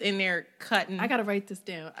 He was in there cutting... I got to write this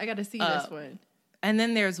down. I got to see this one. And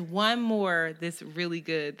then there's one more that's really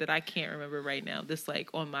good that I can't remember right now. This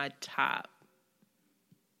like on my top.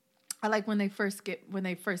 I like when they first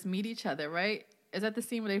meet each other, right? Is that the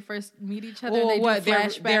scene where they first meet each other? Or and what? do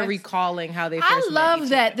flashbacks? They're recalling how they first met I love each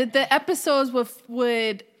that other. that the episodes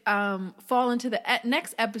would fall into the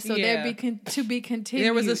next episode. Yeah. They'd be to be continued.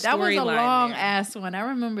 There was a that was a storyline long there. ass one. I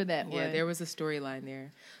remember that one. Yeah, there was a storyline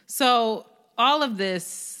there. So all of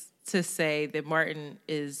this to say that Martin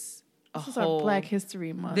is This is our Black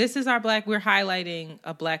History Month. We're highlighting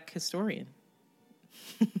a Black historian.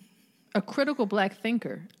 A critical Black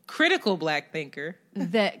thinker. Critical Black thinker.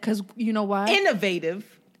 That, because you know why?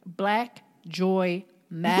 Innovative. Black joy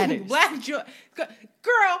matters. Black joy.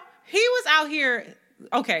 Girl, he was out here.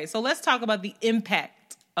 Okay, so let's talk about the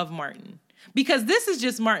impact of Martin. Because this is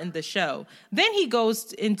just Martin the show. Then he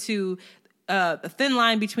goes into A Thin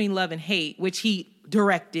Line Between Love and Hate, which he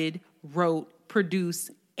directed, wrote,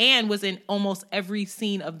 produced, and was in almost every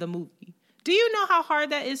scene of the movie. Do you know how hard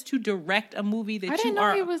that is to direct a movie that I didn't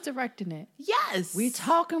know he was directing it. Yes. We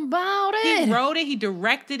talking about it. He wrote it, he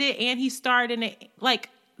directed it, and he starred in it. Like,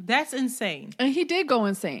 that's insane. And he did go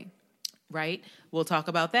insane. Right? We'll talk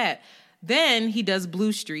about that. Then he does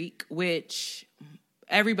Blue Streak, which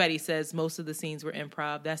everybody says most of the scenes were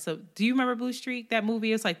improv. Do you remember Blue Streak? That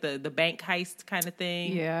movie is like the bank heist kind of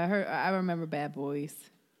thing. Yeah, I remember Bad Boys.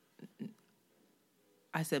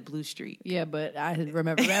 I said Blue Streak. Yeah, but I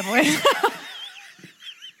remember Bad Boys.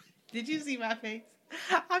 Did you see my face?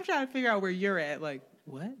 I'm trying to figure out where you're at. Like,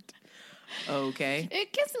 what? Okay.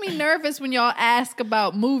 It gets me nervous when y'all ask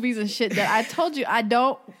about movies and shit that I told you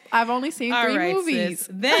I've only seen 3 movies. Sis.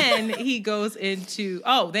 Then he goes into,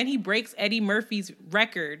 then he breaks Eddie Murphy's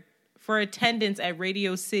record for attendance at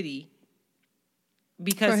Radio City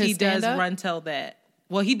because he does Run Tell That.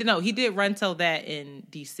 Well, he did Run Tell That in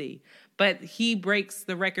DC, but he breaks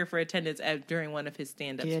the record for attendance during one of his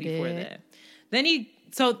stand-ups before that. Then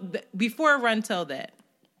before Run Tell That,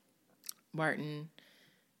 Martin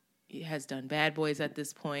has done Bad Boys at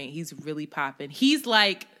this point. He's really popping. He's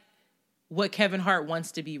like what Kevin Hart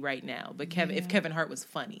wants to be right now. But if Kevin Hart was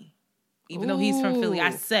funny, even though he's from Philly,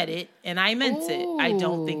 I said it and I meant it. I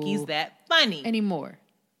don't think he's that funny anymore.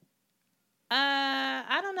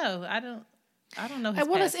 I don't know. I don't know.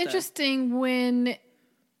 Well, it's interesting when,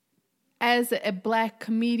 as a Black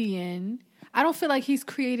comedian, I don't feel like he's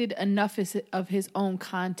created enough of his own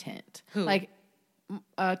content. Who? Like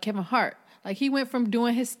Kevin Hart. Like he went from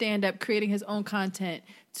doing his stand-up, creating his own content,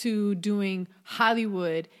 to doing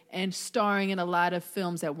Hollywood and starring in a lot of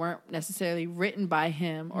films that weren't necessarily written by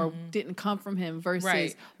him or didn't come from him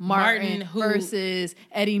versus Martin versus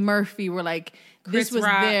Eddie Murphy were like, this was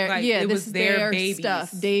Rock, their, like, this was is their babies.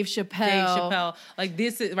 Stuff. Dave Chappelle. Like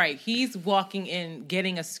this is right. He's walking in,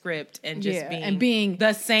 getting a script and just being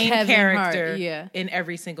the same Kevin character Hart, in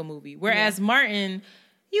every single movie. Whereas Martin,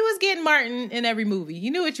 you was getting Martin in every movie. You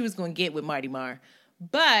knew what you was going to get with Marty Marr.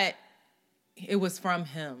 But it was from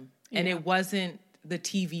him. And it wasn't the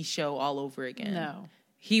TV show all over again. No.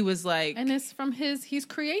 He was like... And it's from he's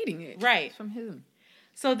creating it. Right. It's from him.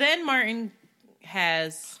 So then Martin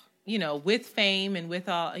has, with fame and with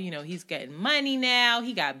all, he's getting money now.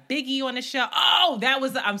 He got Biggie on the show. Oh,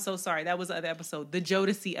 I'm so sorry. That was the other episode. The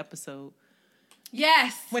Jodeci episode.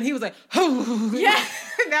 Yes. When he was like, oh, yeah.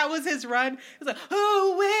 That was his run. He was like,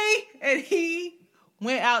 oh, wait. And he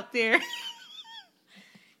went out there.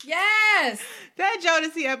 Yes. That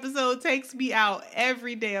Jodeci episode takes me out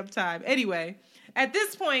every damn time. Anyway, at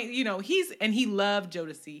this point, he loved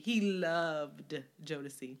Jodeci. He loved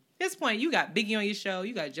Jodeci. At this point, you got Biggie on your show.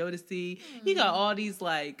 You got Jodeci. You got all these,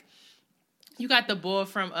 you got the boy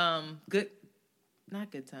from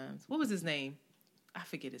not Good Times. What was his name? I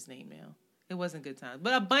forget his name now. It wasn't Good Times.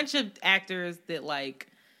 But a bunch of actors that,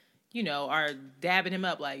 are dabbing him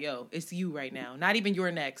up like, yo, it's you right now. Not even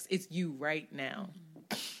you're next. It's you right now.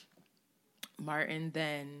 Martin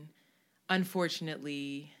then,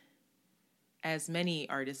 unfortunately, as many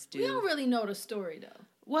artists do. We don't really know the story, though.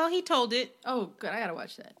 Well, he told it. Oh, good. I got to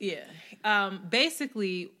watch that. Yeah.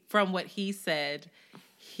 Basically, from what he said,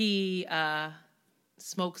 he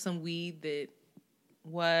smoked some weed that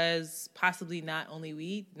was possibly not only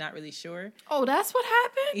weed, not really sure. Oh, that's what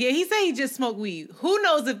happened? Yeah, he said he just smoked weed. Who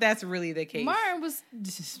knows if that's really the case? Martin was...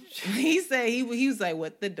 He said he was like,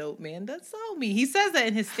 what the dope man does sold me. He says that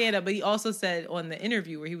in his stand-up, but he also said on the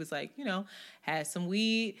interview where he was like, had some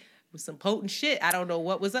weed with some potent shit. I don't know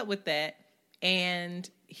what was up with that. And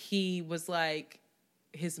he was like,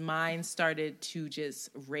 his mind started to just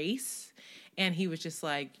race. And he was just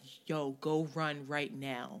like, yo, go run right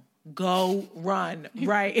now. Go run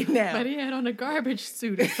right now. But he had on a garbage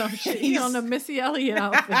suit or some shit. He on a Missy Elliott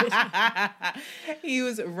outfit. He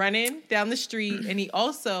was running down the street, and he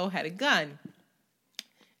also had a gun.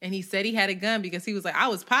 And he said he had a gun because he was like, I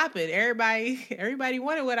was popping. Everybody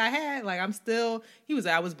wanted what I had. Like, he was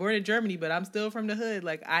like, I was born in Germany, but I'm still from the hood.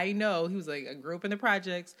 Like, I know. He was like, I grew up in the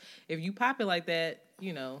projects. If you pop it like that,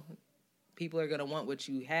 people are going to want what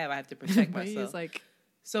you have. I have to protect myself. He's like...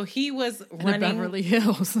 So he was running Beverly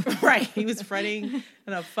Hills. Right. He was running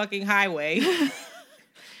on a fucking highway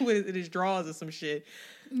with his drawers or some shit.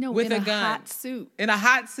 No, with in a gun. Hot suit. In a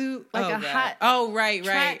hot suit? Like God. hot. Oh, right.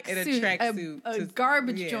 In a suit, track suit. A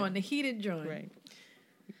garbage joint, a heated joint. Right.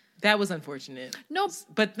 That was unfortunate. Nope.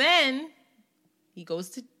 But then he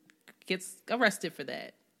gets arrested for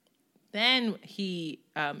that. Then he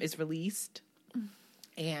is released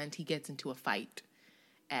and he gets into a fight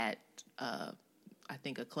at I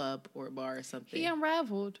think a club or a bar or something. He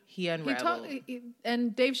unraveled.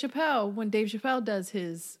 And Dave Chappelle, when Dave Chappelle does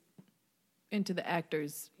his Into the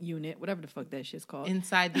Actors Unit, whatever the fuck that shit's called.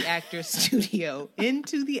 Inside the Actors Studio.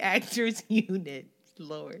 Into the Actors Unit.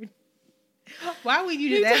 Lord. Why would you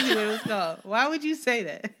just ask me what it was called? Why would you say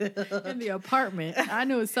that? In the apartment. I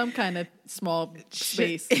knew it was some kind of small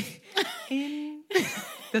space. In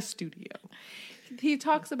the studio. He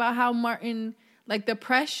talks about how Martin, like the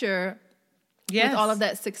pressure with all of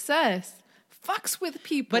that success, fucks with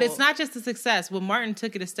people. But it's not just the success. Well, Martin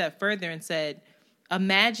took it a step further and said,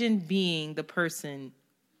 imagine being the person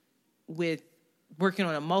with working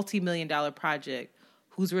on a multi-million-dollar project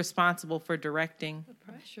who's responsible for directing, the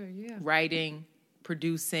pressure, writing,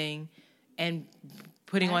 producing, and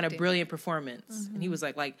putting on a brilliant performance. Mm-hmm. And he was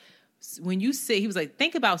like, when you he was like,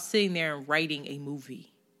 think about sitting there and writing a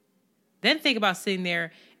movie. Then think about sitting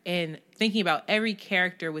there and thinking about every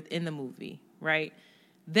character within the movie, right?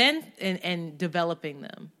 Then, and developing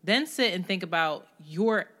them. Then sit and think about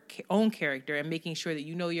your own character and making sure that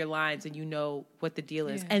you know your lines and you know what the deal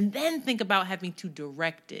is. Yeah. And then think about having to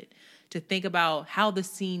direct it, to think about how the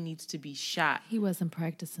scene needs to be shot. He wasn't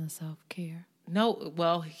practicing self-care. No,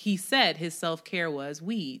 well, he said his self-care was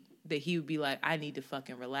weed. That he would be like, I need to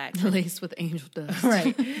fucking relax. Laced with angel dust.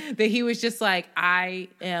 Right. That he was just like, I'm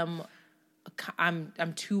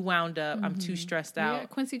too wound up. Mm-hmm. I'm too stressed out. Yeah,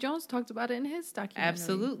 Quincy Jones talked about it in his documentary.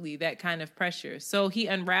 Absolutely. That kind of pressure. So he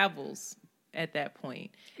unravels at that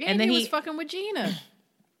point. Yeah, and then he was fucking with Gina.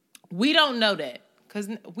 We don't know that. Because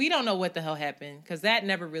we don't know what the hell happened. Because that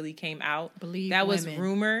never really came out. That was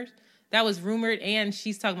rumored. That was rumored, and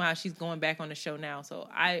she's talking about how she's going back on the show now. So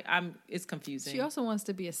it's confusing. She also wants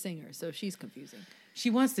to be a singer, so she's confusing. She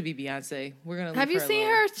wants to be Beyonce. We're gonna. Have you seen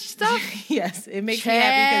her stuff? Yes, it makes me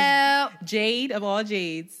happy because Jade of all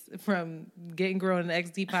Jades from Getting Grown in the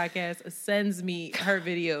XD podcast sends me her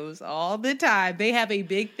videos all the time. They have a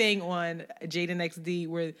big thing on Jade and XD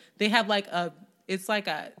where they have like it's like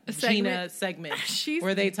a Gina segment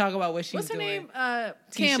where they talk about what she's doing. What's her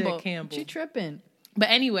name? Campbell. She tripping. But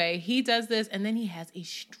anyway, he does this, and then he has a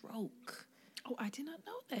stroke. Oh, I did not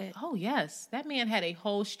know that. Oh, yes. That man had a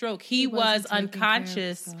whole stroke. He was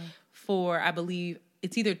unconscious for, I believe,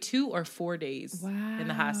 it's either 2 or 4 days in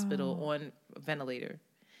the hospital on a ventilator.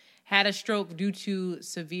 Had a stroke due to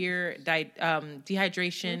severe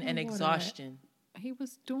dehydration and exhaustion. He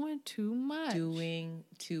was doing too much.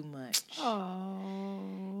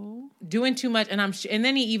 Oh. Doing too much. And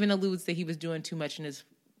then he even alludes that he was doing too much in his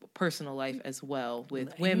personal life as well,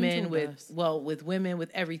 with women,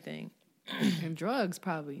 with everything. And drugs,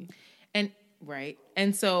 probably. And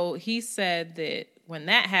so he said that when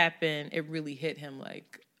that happened, it really hit him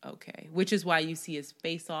like, okay, which is why you see his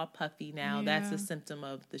face all puffy now. Yeah. That's a symptom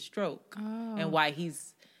of the stroke. Oh. And why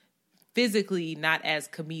he's physically not as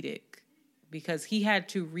comedic, because he had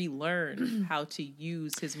to relearn how to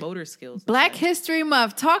use his motor skills. Black History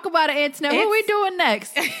Month. Talk about it, Internet. What are we doing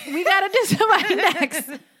next? We got to do somebody next.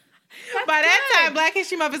 By that time, Black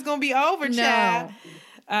History Month is going to be over, child.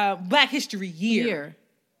 Black History Year.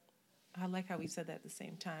 I like how we said that at the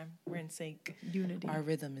same time. We're in sync. Unity. Our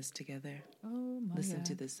rhythm is together. Oh my Listen God.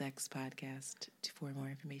 to the Sex podcast for more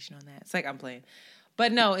information on that. It's like I'm playing.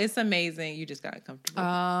 But no, it's amazing. You just got uncomfortable.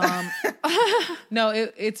 No,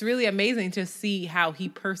 it's really amazing to see how he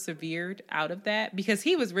persevered out of that because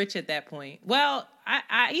he was rich at that point. Well,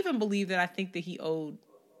 I even believe that I think that he owed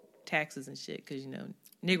taxes and shit because, you know,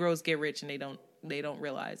 Negroes get rich and they don't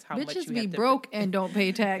realize how much you have to... Bitches be broke and don't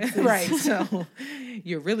pay taxes. Right, so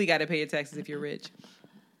you really got to pay your taxes if you're rich.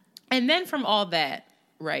 And then from all that,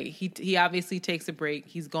 right, he obviously takes a break.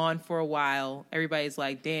 He's gone for a while. Everybody's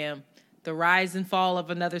like, damn, the rise and fall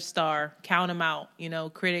of another star. Count him out. You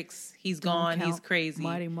know, critics, he's gone. He's crazy.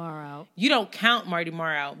 Marty Marr out. You don't count Marty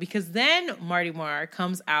Marr out because then Marty Marr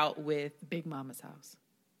comes out with... Big Mama's House.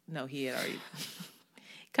 No, he had already...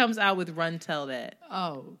 comes out with Run Tell That.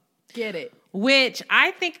 Oh, get it. Which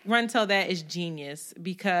I think Run Tell That is genius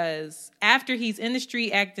because after he's in the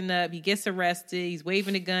street acting up, he gets arrested, he's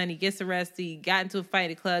waving a gun, he gets arrested, he got into a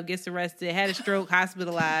fight at a club, gets arrested, had a stroke,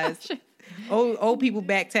 hospitalized, old people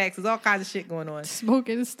back taxes, all kinds of shit going on.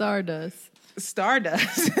 Smoking Stardust.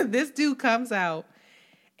 This dude comes out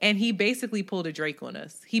and he basically pulled a Drake on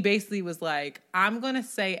us. He basically was like, I'm going to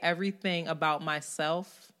say everything about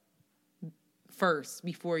myself first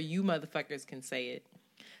before you motherfuckers can say it.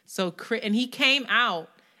 So, and he came out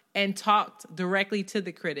and talked directly to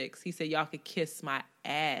the critics. He said, y'all could kiss my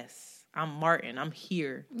ass. I'm Martin. I'm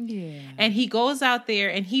here. Yeah. And he goes out there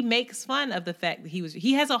and he makes fun of the fact that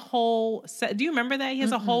he has a whole, do you remember that? He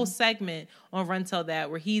has a whole segment on Run Tell That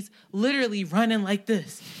where he's literally running like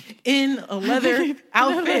this in a leather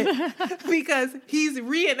outfit because he's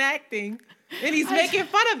reenacting and he's making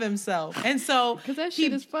fun of himself. And so. Because that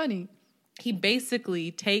shit is funny. He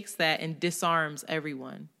basically takes that and disarms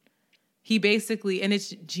everyone. He basically, and it's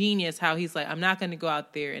genius how he's like, I'm not going to go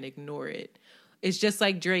out there and ignore it. It's just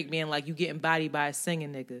like Drake being like, you getting bodied by a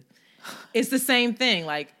singing nigga. It's the same thing.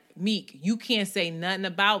 Like, Meek, you can't say nothing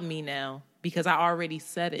about me now because I already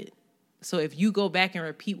said it. So if you go back and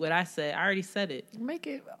repeat what I said, I already said it. Make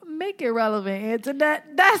it relevant.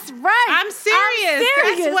 That's right. I'm serious.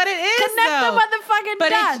 That's what it is. Connect the motherfucking but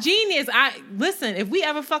dots. It's genius. Listen, if we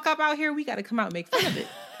ever fuck up out here, we got to come out and make fun of it.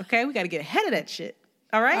 Okay? We got to get ahead of that shit.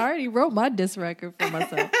 All right? I already wrote my diss record for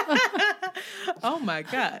myself. Oh my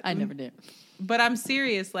God. I never did. But I'm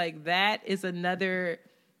serious. Like, that is another,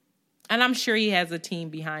 and I'm sure he has a team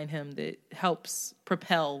behind him that helps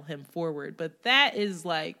propel him forward. But that is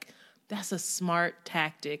like, that's a smart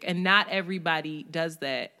tactic. And not everybody does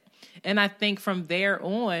that. And I think from there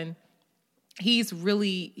on, he's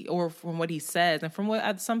really, or from what he says, and from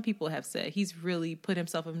what some people have said, he's really put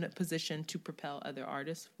himself in a position to propel other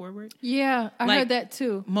artists forward. Yeah, I heard that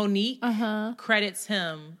too. Monique credits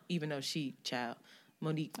him, even though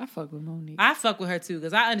Monique. I fuck with Monique. I fuck with her too,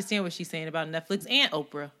 because I understand what she's saying about Netflix and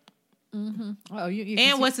Oprah. Mm-hmm. Oh, you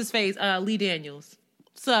and what's his face? Lee Daniels.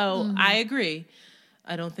 So I agree.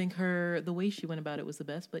 I don't think the way she went about it was the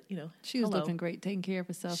best, but you know. She was looking great, taking care of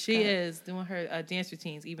herself. She is doing her dance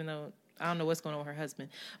routines, even though I don't know what's going on with her husband.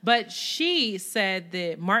 But she said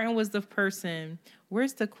that Martin was the person,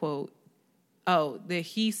 where's the quote? Oh, that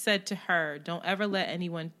he said to her, don't ever let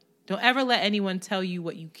anyone tell you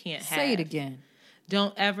what you can't have. Say it again.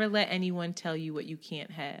 Don't ever let anyone tell you what you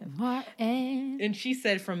can't have. Martin. And she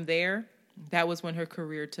said from there, that was when her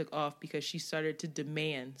career took off because she started to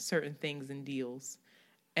demand certain things and deals.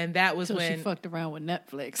 And that was when she fucked around with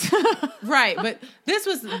Netflix. Right. But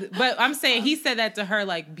I'm saying he said that to her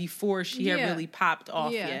like before she had really popped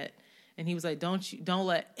off yet. And he was like, don't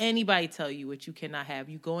let anybody tell you what you cannot have.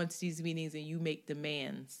 You go into these meetings and you make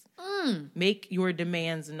demands. Make your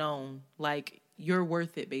demands known. Like, you're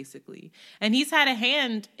worth it, basically. And he's had a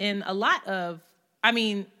hand in a lot of, I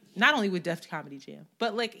mean, not only with Def Comedy Jam,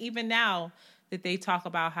 but like even now that they talk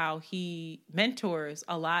about how he mentors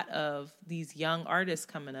a lot of these young artists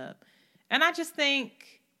coming up. And I just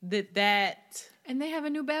think that... And they have a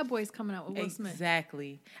new Bad Boys coming out with Will Smith.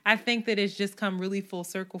 Exactly. I think that it's just come really full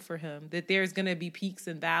circle for him, that there's going to be peaks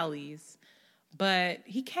and valleys. But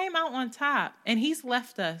he came out on top, and he's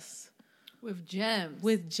left us... With gems.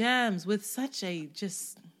 With such a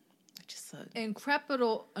just a...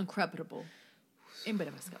 Incredible.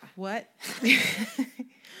 What?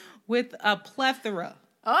 With a plethora.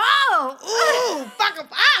 Oh! Ooh! Fuck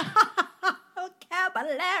up!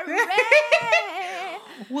 Vocabulary!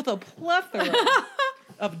 With a plethora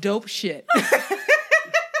of dope shit.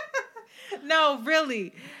 No,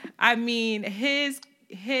 really. I mean, his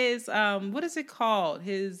what is it called?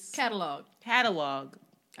 His catalog. I don't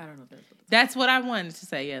know if that's what I wanted to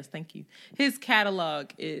say. Yes, thank you. His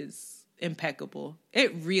catalog is impeccable.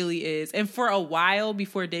 It really is. And for a while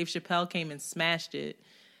before Dave Chappelle came and smashed it,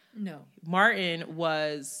 Martin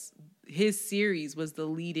his series was the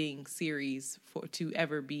leading series to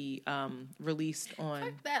ever be released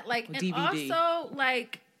on DVD. And also,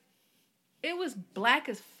 like, it was black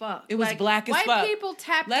as fuck. It was black as fuck. White people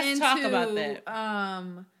tapped Let's talk about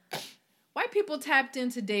that. White people tapped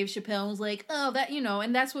into Dave Chappelle and was like, oh, that,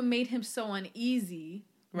 and that's what made him so uneasy.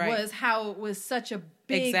 Right. Was how it was such a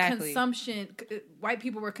big consumption. White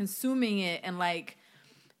people were consuming it and, like,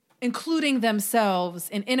 including themselves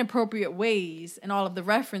in inappropriate ways and all of the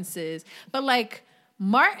references. But, like,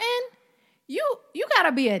 Martin, you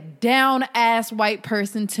gotta be a down-ass white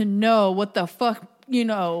person to know what the fuck,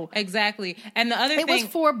 Exactly. And the other thing... It was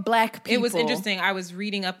for black people. It was interesting. I was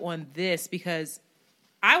reading up on this because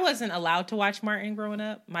I wasn't allowed to watch Martin growing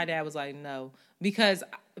up. My dad was like, no. Because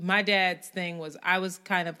my dad's thing was I was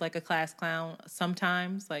kind of like a class clown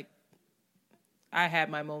sometimes. Like, I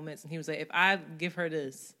had my moments. And he was like, if I give her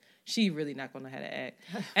this... she really not going to know how to act.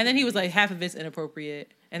 And then he was like, half of it's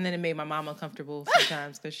inappropriate. And then it made my mom uncomfortable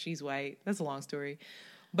sometimes because she's white. That's a long story.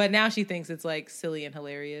 But now she thinks it's like silly and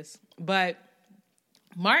hilarious. But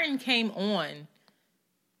Martin came on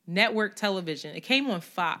network television. It came on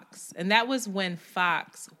Fox. And that was when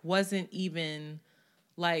Fox wasn't even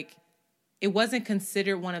like, it wasn't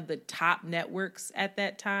considered one of the top networks at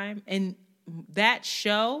that time. And that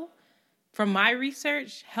show, from my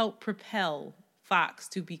research, helped propel Fox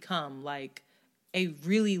to become like a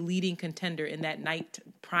really leading contender in that night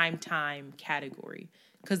prime time category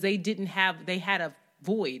because they had a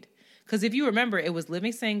void. Because if you remember, it was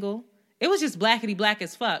Living Single. It was just blackety black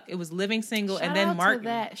as fuck. It was Living Single and then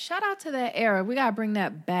Martin. Shout out to that era. We gotta bring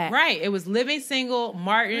that back. Right. It was Living Single,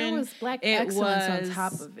 Martin. It was black excellence on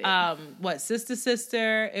top of it. Sister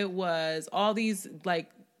Sister. It was all these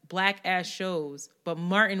like black ass shows, but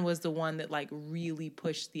Martin was the one that like really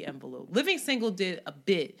pushed the envelope. Living Single did a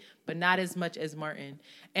bit, but not as much as Martin.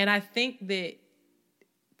 And I think that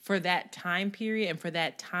for that time period and for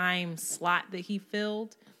that time slot that he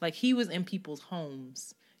filled, like he was in people's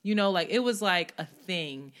homes, like it was like a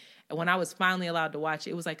thing. And when I was finally allowed to watch it,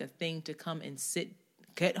 it was like a thing to come and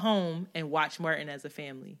get home and watch Martin as a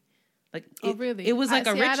family. Like, really? It was like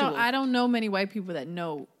a ritual. I don't know many white people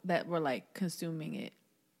that were like consuming it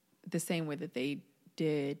the same way that they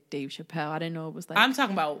did Dave Chappelle. I didn't know it was like... I'm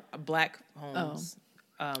talking about black homes.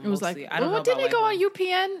 It was mostly. like... didn't it go on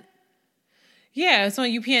UPN? Yeah, it's on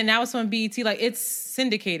UPN. Now it's on BET. Like, it's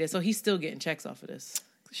syndicated, so he's still getting checks off of this.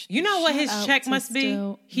 You know what his check must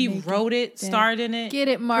be? He wrote it, starred in it. Get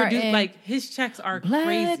it, Martin. Like, his checks are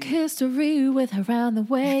crazy. Black History with Around the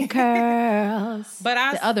Way Curls. But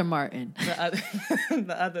the other Martin.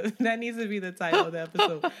 The other. That needs to be the title of the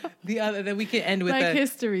episode. The other, that we can end with Black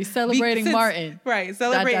History, celebrating Martin. Right,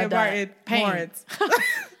 celebrating Martin Lawrence.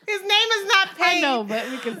 His name is not Payne. I know,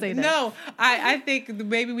 but we can say that. No, I think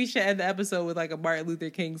maybe we should end the episode with like a Martin Luther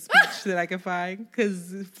King speech that I can find,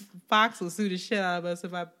 because Fox will sue the shit out of us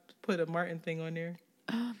if I put a Martin thing on there.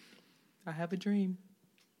 I have a dream.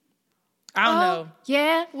 I don't know.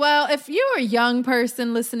 Yeah, well, if you're a young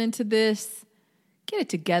person listening to this, get it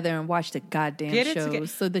together and watch the goddamn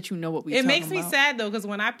shows so that you know what we're talking about. It makes me sad though, because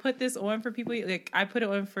when I put this on for people, like I put it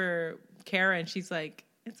on for Kara, and she's like,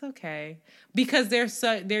 it's okay. Because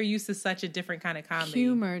they're used to such a different kind of comedy.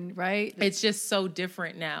 Humor, right? It's just so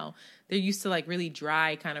different now. They're used to like really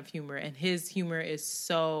dry kind of humor. And his humor is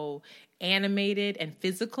so animated and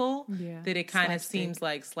physical that it kind of seems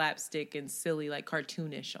like slapstick and silly, like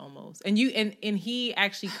cartoonish almost. And he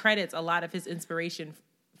actually credits a lot of his inspiration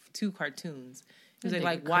to cartoons. He was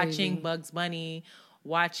like watching Bugs Bunny,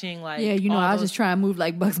 watching like... Yeah, I was just trying to move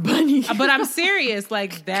like Bugs Bunny. But I'm serious.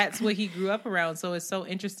 Like, that's what he grew up around. So it's so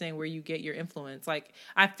interesting where you get your influence. Like,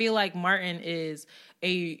 I feel like Martin is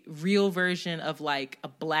a real version of like a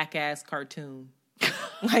black-ass cartoon.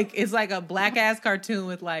 Like, it's like a black-ass cartoon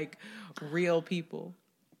with like real people.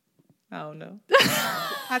 I don't know.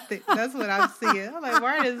 I think that's what I'm seeing. I'm like,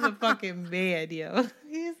 Martin is a fucking man, yo.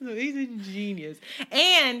 He's a genius.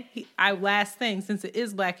 And last thing, since it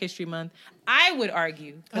is Black History Month, I would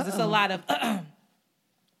argue, because there's a lot of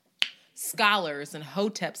scholars and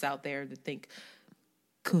hoteps out there that think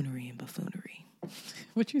coonery and buffoonery.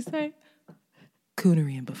 What you say?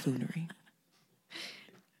 Coonery and buffoonery.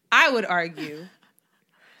 I would argue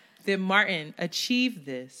that Martin achieved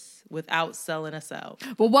this without selling us out.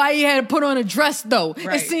 But why he had to put on a dress, though?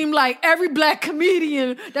 Right. It seemed like every black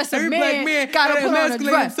comedian that's a man got to put on a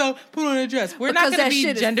dress. So put on a dress. We're not going to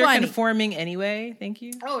be gender conforming anyway. Thank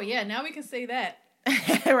you. Oh, yeah. Now we can say that.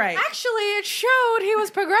 Right. Actually, it showed he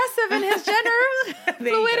was progressive in his gender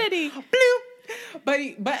fluidity. Bloop. But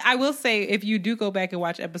I will say, if you do go back and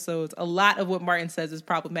watch episodes, a lot of what Martin says is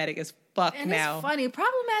problematic as fuck and now. It's funny.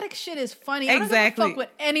 Problematic shit is funny. Exactly. I don't give a fuck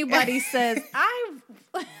what anybody says.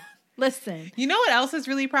 Listen. You know what else is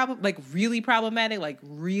really really problematic? Like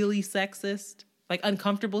really sexist, like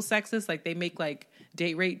uncomfortable sexist. Like they make like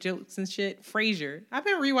date rape jokes and shit. Frasier. I've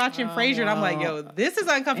been rewatching Frasier and I'm like, yo, this is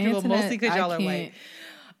uncomfortable. Antoinette, mostly because y'all are white.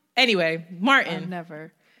 Anyway, Martin. I've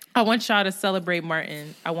never. I want y'all to celebrate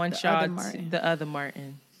Martin. I want y'all the other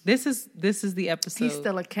Martin. This is the episode. He's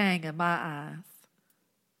still a king in my eyes.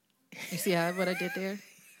 You see what I did there?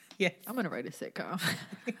 Yes. I'm gonna write a sitcom.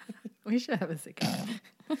 We should have a sitcom.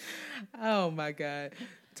 Oh my God.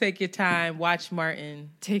 Take your time. Watch Martin.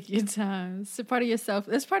 Take your time. It's a part of yourself.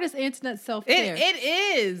 This part is internet self-care.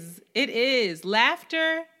 It is.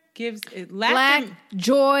 Laughter gives it. Black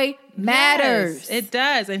joy matters. Yes, it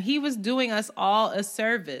does. And he was doing us all a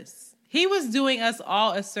service.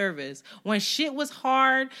 When shit was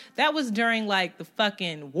hard, that was during like the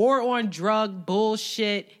fucking war on drug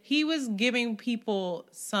bullshit. He was giving people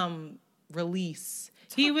some release.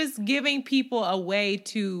 He was giving people a way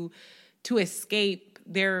to escape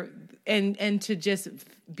their and to just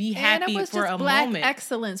be happy and it was for just a black moment.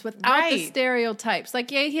 Excellence without the stereotypes.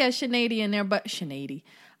 Like, yeah, he has Sinead in there, but Sinead.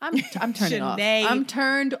 I'm turning off. I'm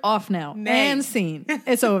turned off now. And scene.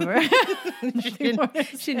 It's over.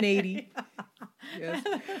 Sinead. Yes.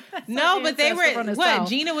 No, but they were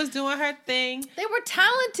Gina was doing her thing. They were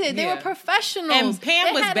talented. They were professionals. And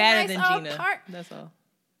Pam was better than Gina. That's all.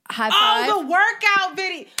 High five. Oh, the workout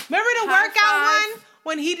video. Remember the workout one?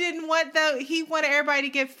 When he didn't want he wanted everybody to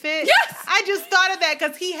get fit. Yes, I just thought of that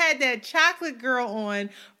because he had that chocolate girl on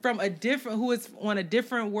from who was on a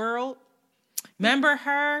different world. Remember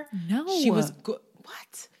her? No, she was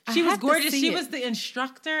what? She was gorgeous. She was the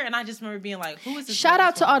instructor, and I just remember being like, "Who is this?" Shout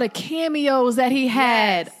out to all the cameos that he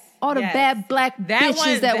had. Yes, all the bad black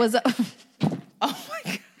bitches that was. Oh my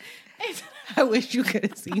God! I wish you could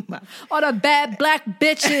have seen all the bad black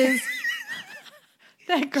bitches.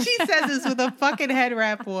 She says this with a fucking head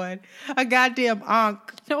wrap on. A goddamn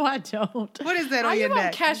ankh. No, I don't. What is that on your neck? I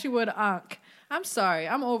won't catch you with an ankh. I'm sorry.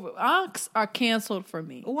 I'm over. Ankhs are canceled for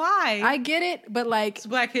me. Why? I get it, but like... It's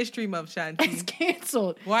Black History Month, Shanti. It's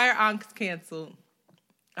canceled. Why are ankhs canceled?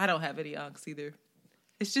 I don't have any ankhs either.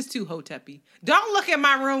 It's just too hoteppy. Don't look at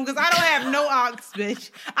my room because I don't have no ankhs,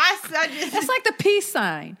 bitch. It's like the peace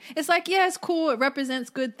sign. It's like, yeah, it's cool. It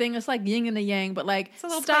represents good thing. It's like yin and the yang, but like,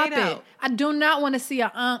 stop it. Out. I do not want to see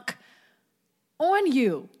an ankh on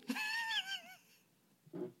you.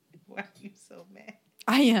 Why are you so mad?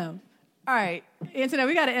 I am. All right, Antoinette,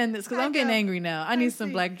 we got to end this because I'm getting angry now. I need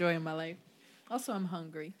some black joy in my life. Also, I'm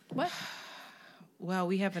hungry. What? Well,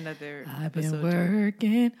 we have another I've episode. Been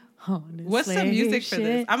working on this. What's some music for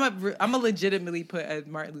this? I'm a legitimately put a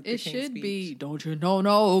Martin Luther King speech. It should be, don't you know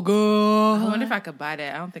no good. I wonder if I could buy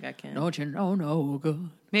that. I don't think I can. Don't you know no good.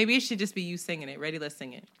 Maybe it should just be you singing it. Ready? Let's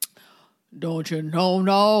sing it. Don't you know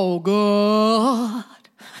no good.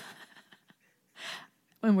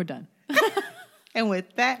 When we're done. And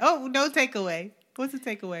with that, no takeaway. What's the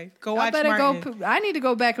takeaway? Go watch Martin. I need to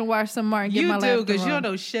go back and watch some Martin. You do, because you don't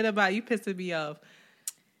know shit about it. You pissing me off.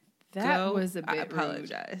 That was a bit I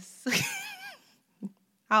apologize.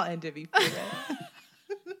 I'll end it before that.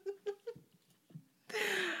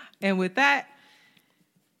 And with that,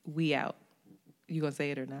 we out. You gonna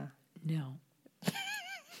say it or not? No.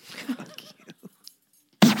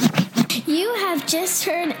 You have just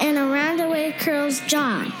heard an Around the Way Curls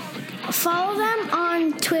John. Follow them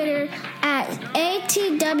on Twitter at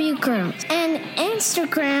ATW Curls and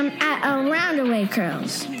Instagram at Around the Way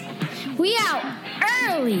Curls. We out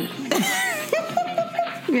early.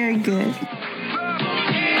 Very good.